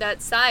me with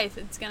that scythe,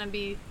 it's gonna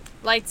be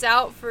lights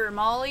out for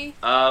Molly?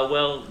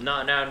 Well,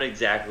 not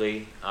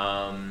exactly.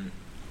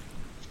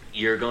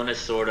 You're gonna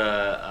sort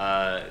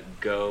of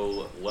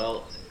go.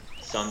 Well,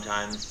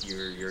 sometimes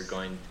you're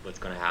going. What's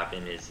gonna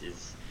happen is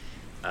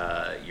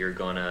you're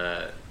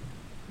gonna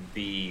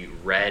be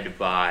read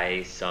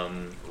by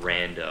some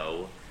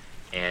rando,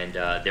 and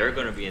they're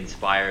gonna be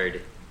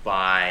inspired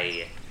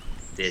by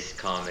this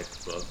comic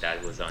book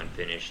that was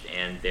unfinished,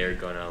 and they're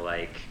gonna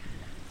like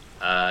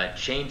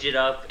change it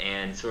up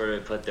and sort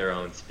of put their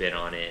own spin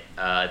on it.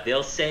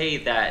 They'll say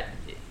that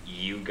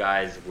you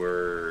guys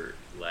were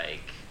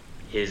like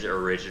his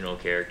original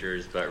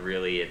characters, but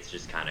really it's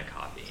just kind of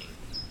copying.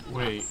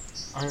 Wait,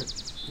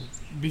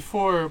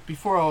 before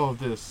all of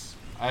this,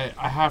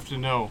 I have to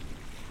know,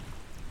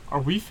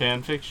 are we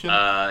fan fiction?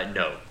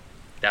 No,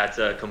 that's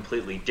a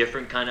completely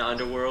different kind of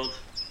underworld,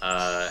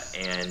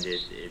 and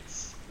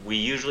it's we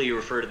usually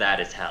refer to that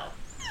as hell.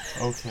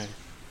 Okay.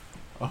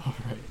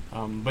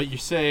 Alright. But you're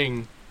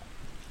saying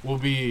will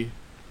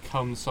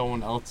become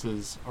someone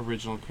else's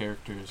original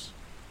characters.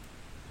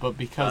 But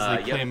because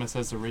they Yep. claim us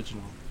as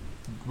original,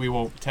 we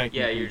won't technically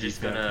Yeah, you're be just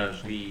fan gonna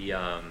fiction. be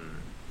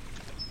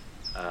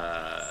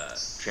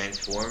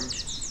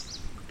transformed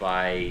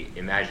by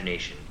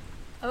imagination.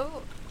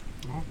 Oh,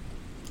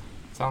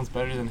 Sounds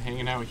better than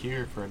hanging out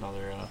here for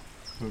another,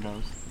 who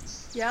knows.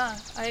 yeah,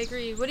 I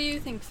agree. What do you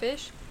think,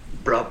 Fish?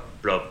 Blub,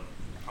 blub.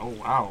 Oh,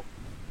 wow.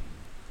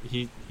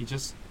 He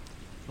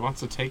wants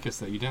to take us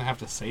there. You didn't have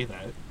to say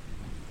that.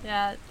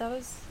 Yeah, that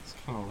was... It's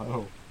kind of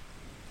low.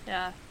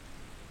 Yeah.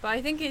 But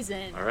I think he's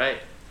in. Alright.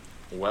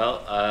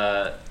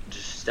 Well,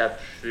 just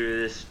step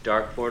through this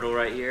dark portal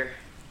right here.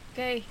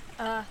 Okay,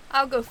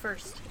 I'll go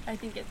first. I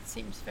think it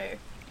seems fair.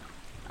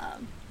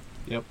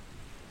 Yep.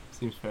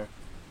 Seems fair.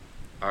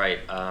 Alright,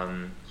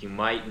 you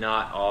might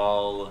not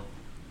all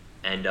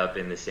end up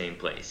in the same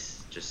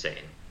place. Just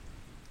saying.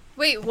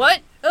 Wait,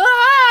 what? Ah!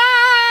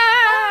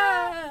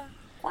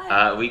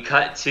 We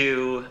cut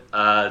to,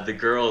 the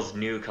girl's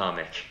new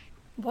comic.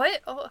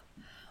 What? Oh,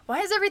 why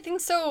is everything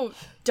so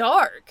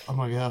dark? Oh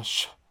my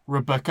gosh.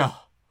 Rebecca,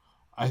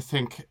 I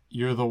think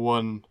you're the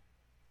one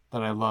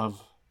that I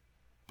love,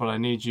 but I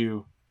need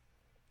you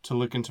to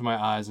look into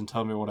my eyes and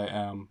tell me what I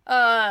am.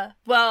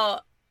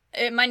 Well,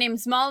 my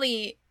name's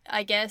Molly,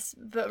 I guess,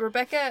 but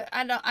Rebecca,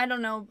 I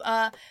don't know.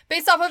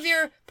 Based off of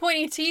your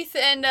pointy teeth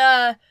and,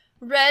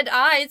 red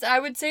eyes, I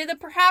would say that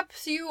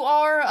perhaps you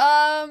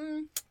are,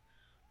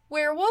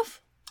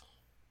 werewolf?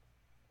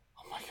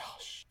 Oh my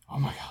gosh. Oh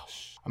my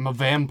gosh. I'm a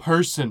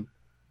Van-Person.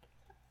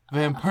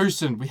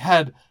 Van-Person. We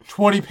had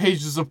 20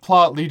 pages of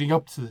plot leading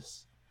up to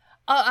this.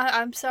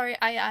 I'm sorry,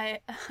 I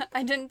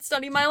didn't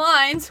study my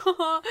lines.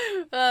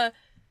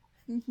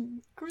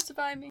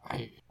 Crucify me.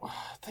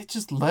 They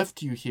just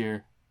left you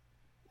here.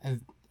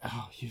 And,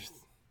 I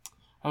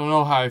don't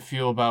know how I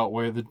feel about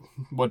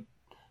what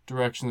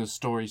direction the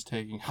story's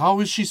taking. How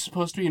is she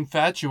supposed to be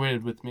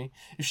infatuated with me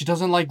if she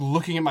doesn't like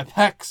looking at my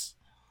pecs?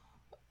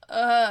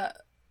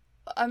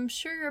 I'm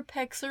sure your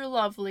pecs are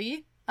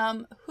lovely.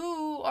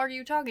 Who are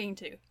you talking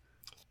to?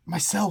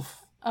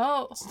 Myself.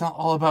 Oh. It's not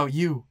all about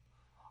you.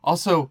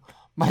 Also,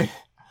 my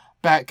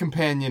bat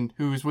companion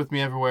who's with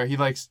me everywhere, he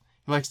likes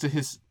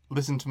to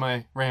listen to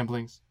my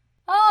ramblings.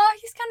 Oh,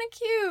 he's kind of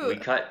We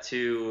cute. cut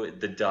to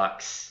the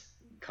Ducks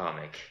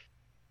comic.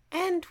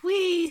 And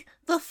we,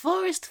 the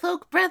forest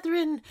folk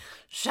brethren,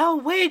 shall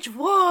wage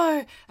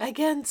war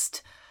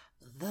against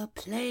the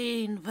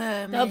plain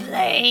vermin. The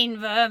plain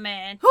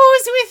vermin.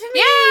 Who's with me?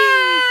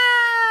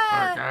 Yeah!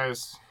 Alright,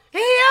 guys.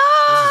 Yeah!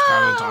 This is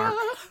kinda dark.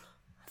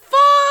 For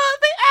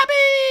the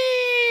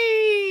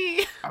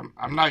Abbey!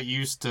 I'm not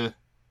used to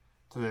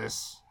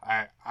this.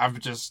 I've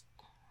just...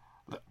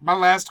 My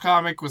last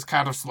comic was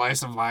kind of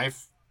slice of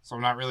life, so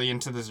I'm not really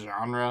into this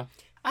genre.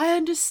 I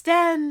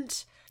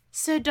understand,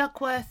 Sir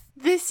Duckworth.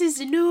 This is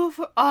new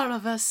for all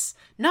of us.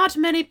 Not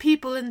many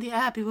people in the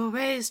Abbey were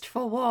raised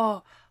for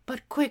war,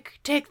 but quick,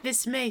 take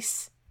this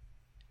mace.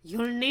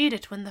 You'll need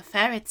it when the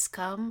ferrets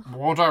come.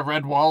 Won't our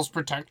red walls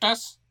protect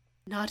us?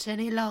 Not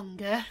any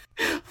longer.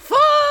 For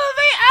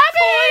the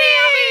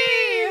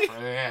Abbey!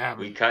 Yeah.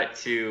 We cut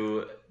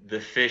to the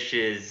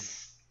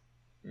Fish's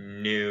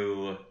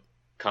new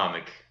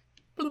comic.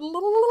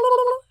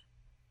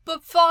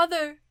 But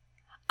father,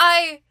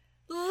 I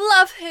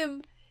love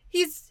him.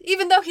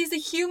 Even though he's a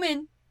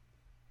human,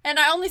 and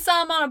I only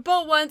saw him on a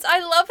boat once, I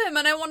love him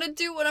and I want to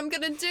do what I'm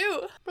gonna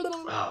do.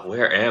 Oh,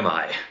 where am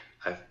I?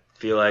 I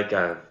feel like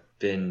I've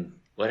been...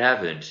 What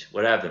happened?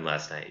 What happened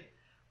last night?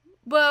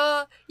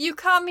 Well, you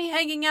caught me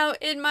hanging out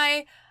in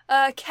my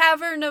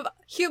cavern of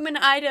human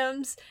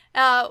items,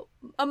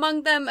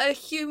 among them a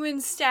human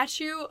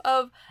statue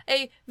of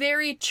a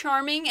very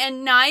charming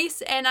and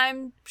nice, and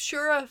I'm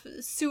sure a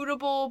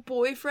suitable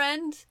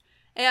boyfriend,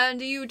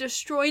 and you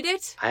destroyed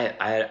it? I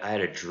had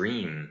a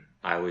dream.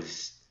 I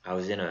was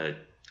in a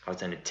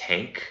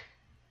tank,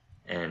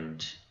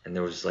 and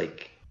there was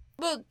like...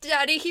 Well,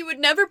 Daddy, he would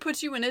never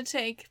put you in a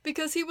tank,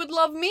 because he would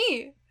love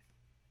me.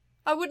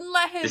 I wouldn't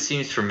let him. This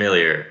seems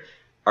familiar.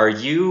 Are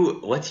you...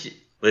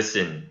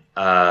 Listen,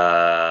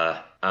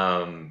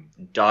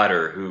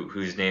 daughter,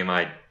 whose name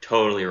I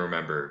totally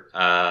remember.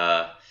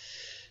 I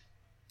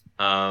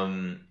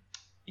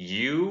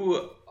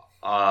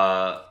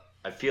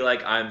feel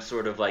like I'm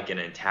sort of like an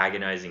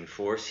antagonizing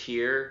force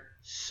here.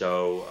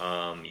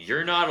 So,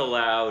 you're not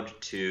allowed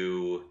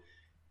to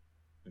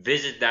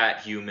visit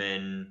that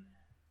human,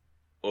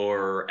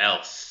 or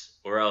else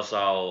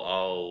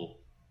I'll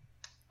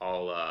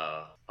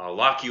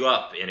lock you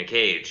up in a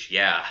cage.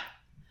 Yeah.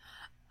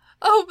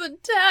 Oh,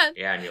 but Dad.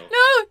 Yeah, and you'll...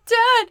 No,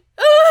 Dad.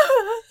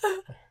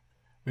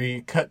 We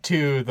cut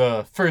to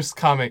the first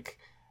comic,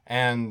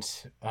 and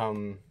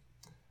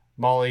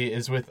Molly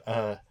is with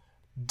a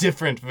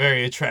different,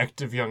 very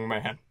attractive young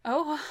man.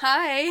 Oh,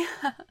 hi.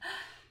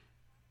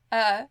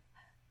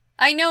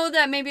 I know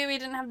that maybe we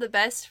didn't have the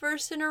best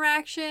first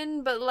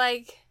interaction, but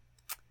like,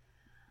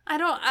 I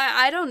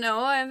don't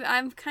know.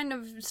 I'm kind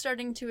of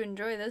starting to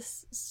enjoy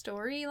this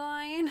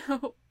storyline.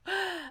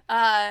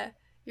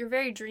 You're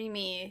very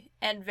dreamy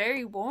and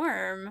very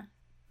warm.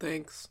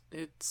 Thanks.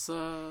 It's,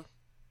 the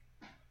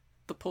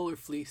polar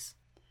fleece.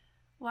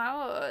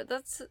 Wow,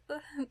 that's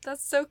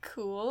so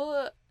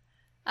cool.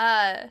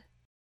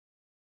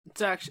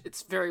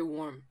 It's very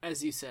warm,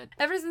 as you said.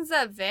 Ever since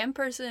that van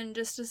person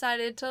just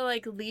decided to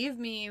like leave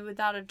me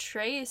without a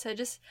trace,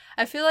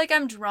 I feel like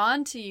I'm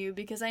drawn to you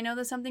because I know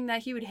that's something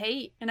that he would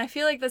hate, and I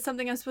feel like that's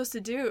something I'm supposed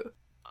to do.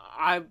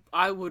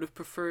 I would have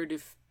preferred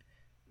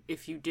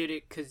if you did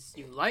it because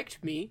you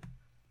liked me.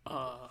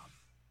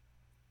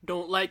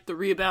 Don't like the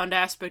rebound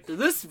aspect of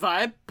this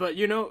vibe, but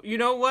you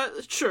know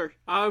what? Sure,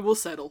 I will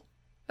settle.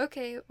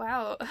 Okay,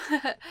 wow.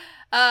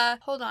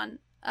 Hold on.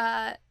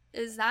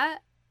 Is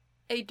that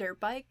a dirt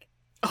bike?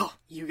 Oh,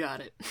 you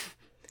got it.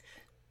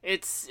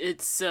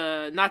 It's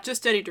not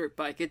just any dirt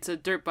bike. It's a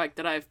dirt bike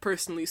that I've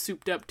personally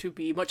souped up to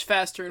be much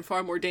faster and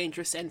far more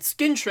dangerous and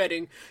skin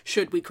shredding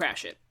should we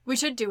crash it. We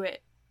should do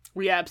it.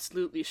 We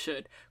absolutely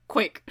should.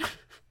 Quick.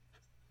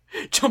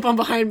 Jump on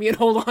behind me and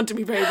hold on to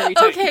me very, very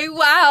tight. Okay,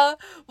 wow.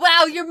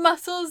 Wow, your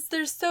muscles,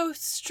 they're so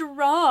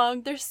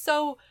strong. They're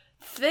so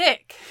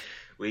thick.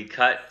 We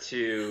cut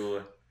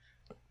to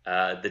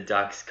the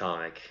Ducks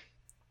comic.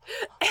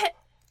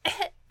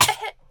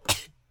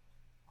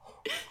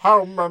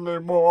 How many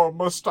more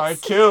must I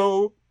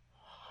kill?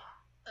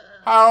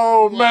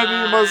 How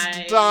many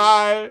must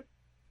die?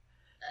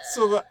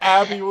 So the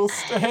Abbey will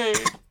stay.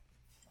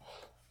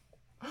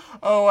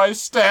 Oh, I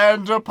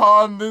stand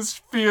upon this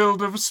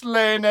field of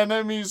slain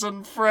enemies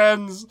and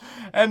friends,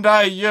 and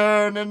I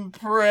yearn and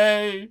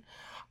pray.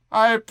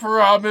 I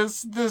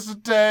promise this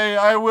day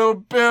I will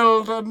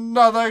build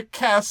another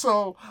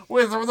castle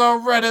with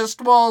the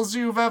reddest walls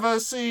you've ever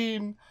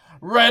seen.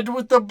 Red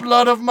with the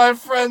blood of my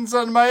friends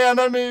and my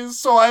enemies,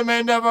 so I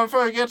may never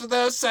forget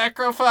their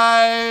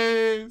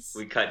sacrifice.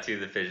 We cut to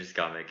the Fishes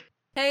comic.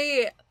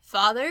 Hey,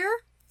 Father,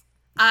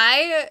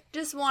 I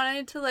just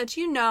wanted to let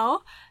you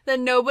know that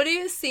nobody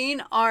has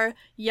seen our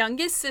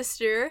youngest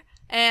sister,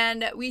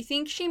 and we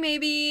think she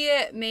maybe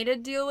made a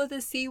deal with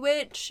a sea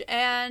witch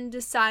and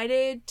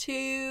decided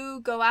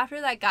to go after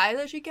that guy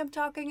that she kept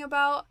talking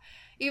about,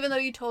 even though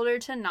you told her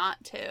to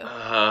not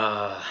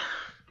to.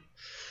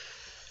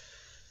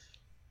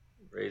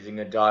 Raising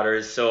a daughter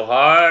is so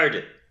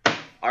hard.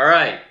 All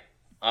right.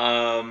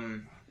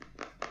 I'm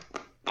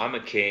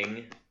a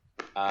king.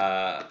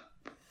 I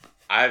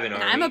have an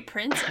army. And I'm a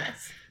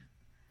princess.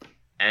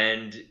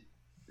 And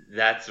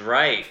that's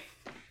right.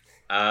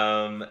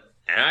 And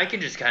I can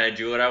just kind of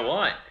do what I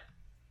want.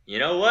 You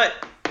know what?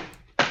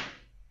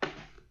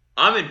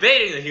 I'm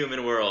invading the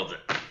human world.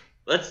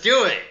 Let's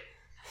do it.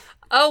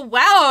 Oh,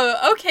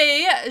 wow.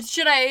 Okay.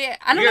 Should I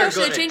don't know,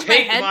 should I change my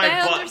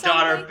headband or something?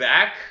 Daughter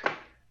back,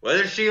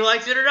 whether she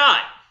likes it or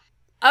not.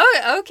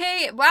 Oh,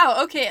 okay.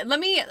 Wow. Okay.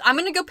 I'm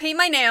gonna go paint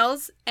my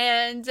nails,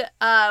 and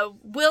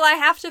will I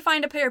have to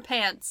find a pair of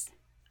pants?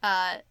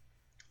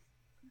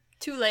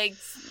 2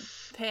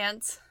 legs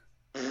pants.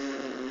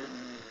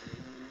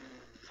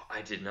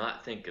 I did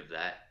not think of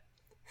that.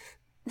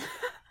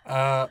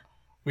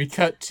 We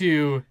cut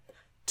to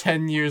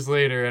 10 years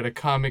later at a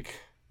comic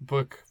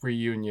book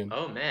reunion.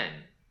 Oh man.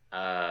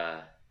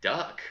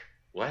 Duck,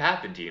 what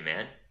happened to you,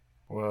 man?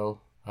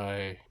 Well,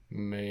 I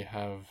may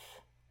have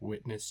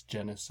witnessed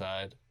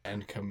genocide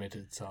and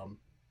committed some.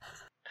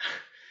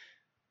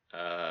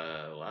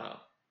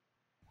 Wow.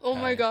 Oh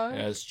my god.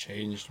 It has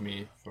changed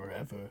me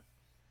forever.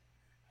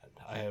 And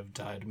I have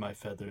dyed my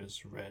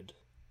feathers red,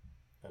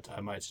 that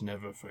I might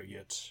never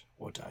forget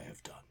what I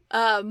have done.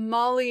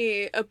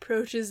 Molly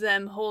approaches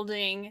them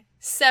holding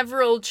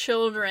several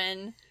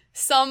children,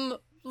 some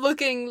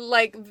looking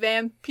like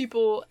vamp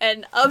people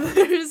and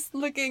others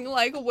looking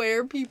like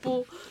were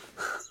people.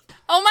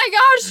 Oh my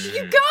gosh,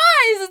 you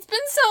guys! It's been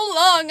so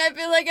long. I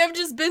feel like I've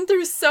just been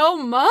through so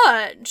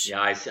much.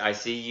 Yeah, I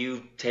see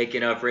you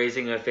taking up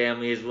raising a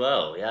family as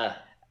well. Yeah.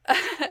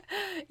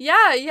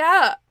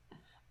 Yeah.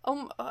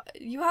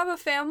 You have a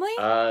family?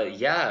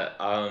 Yeah.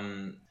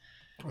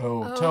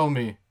 Tell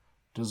me,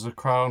 does the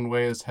crown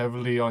weigh as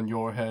heavily on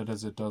your head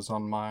as it does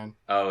on mine?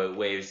 Oh, it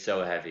weighs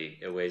so heavy.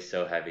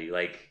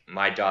 Like,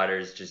 my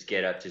daughters just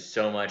get up to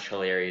so much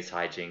hilarious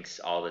hijinks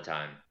all the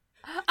time.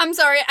 I'm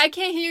sorry, I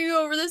can't hear you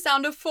over the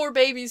sound of 4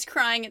 babies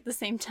crying at the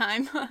same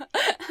time.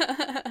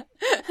 I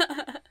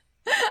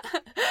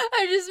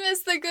just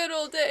miss the good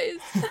old days.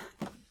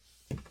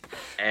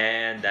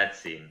 And that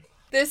scene.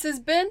 This has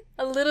been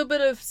a little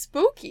bit of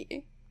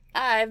spooky.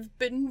 I've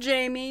been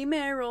Jamie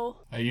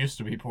Merrill. I used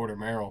to be Porter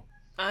Merrill.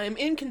 I'm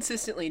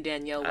inconsistently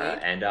Danielle Wade.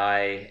 And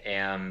I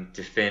am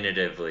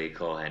definitively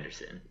Cole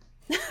Henderson.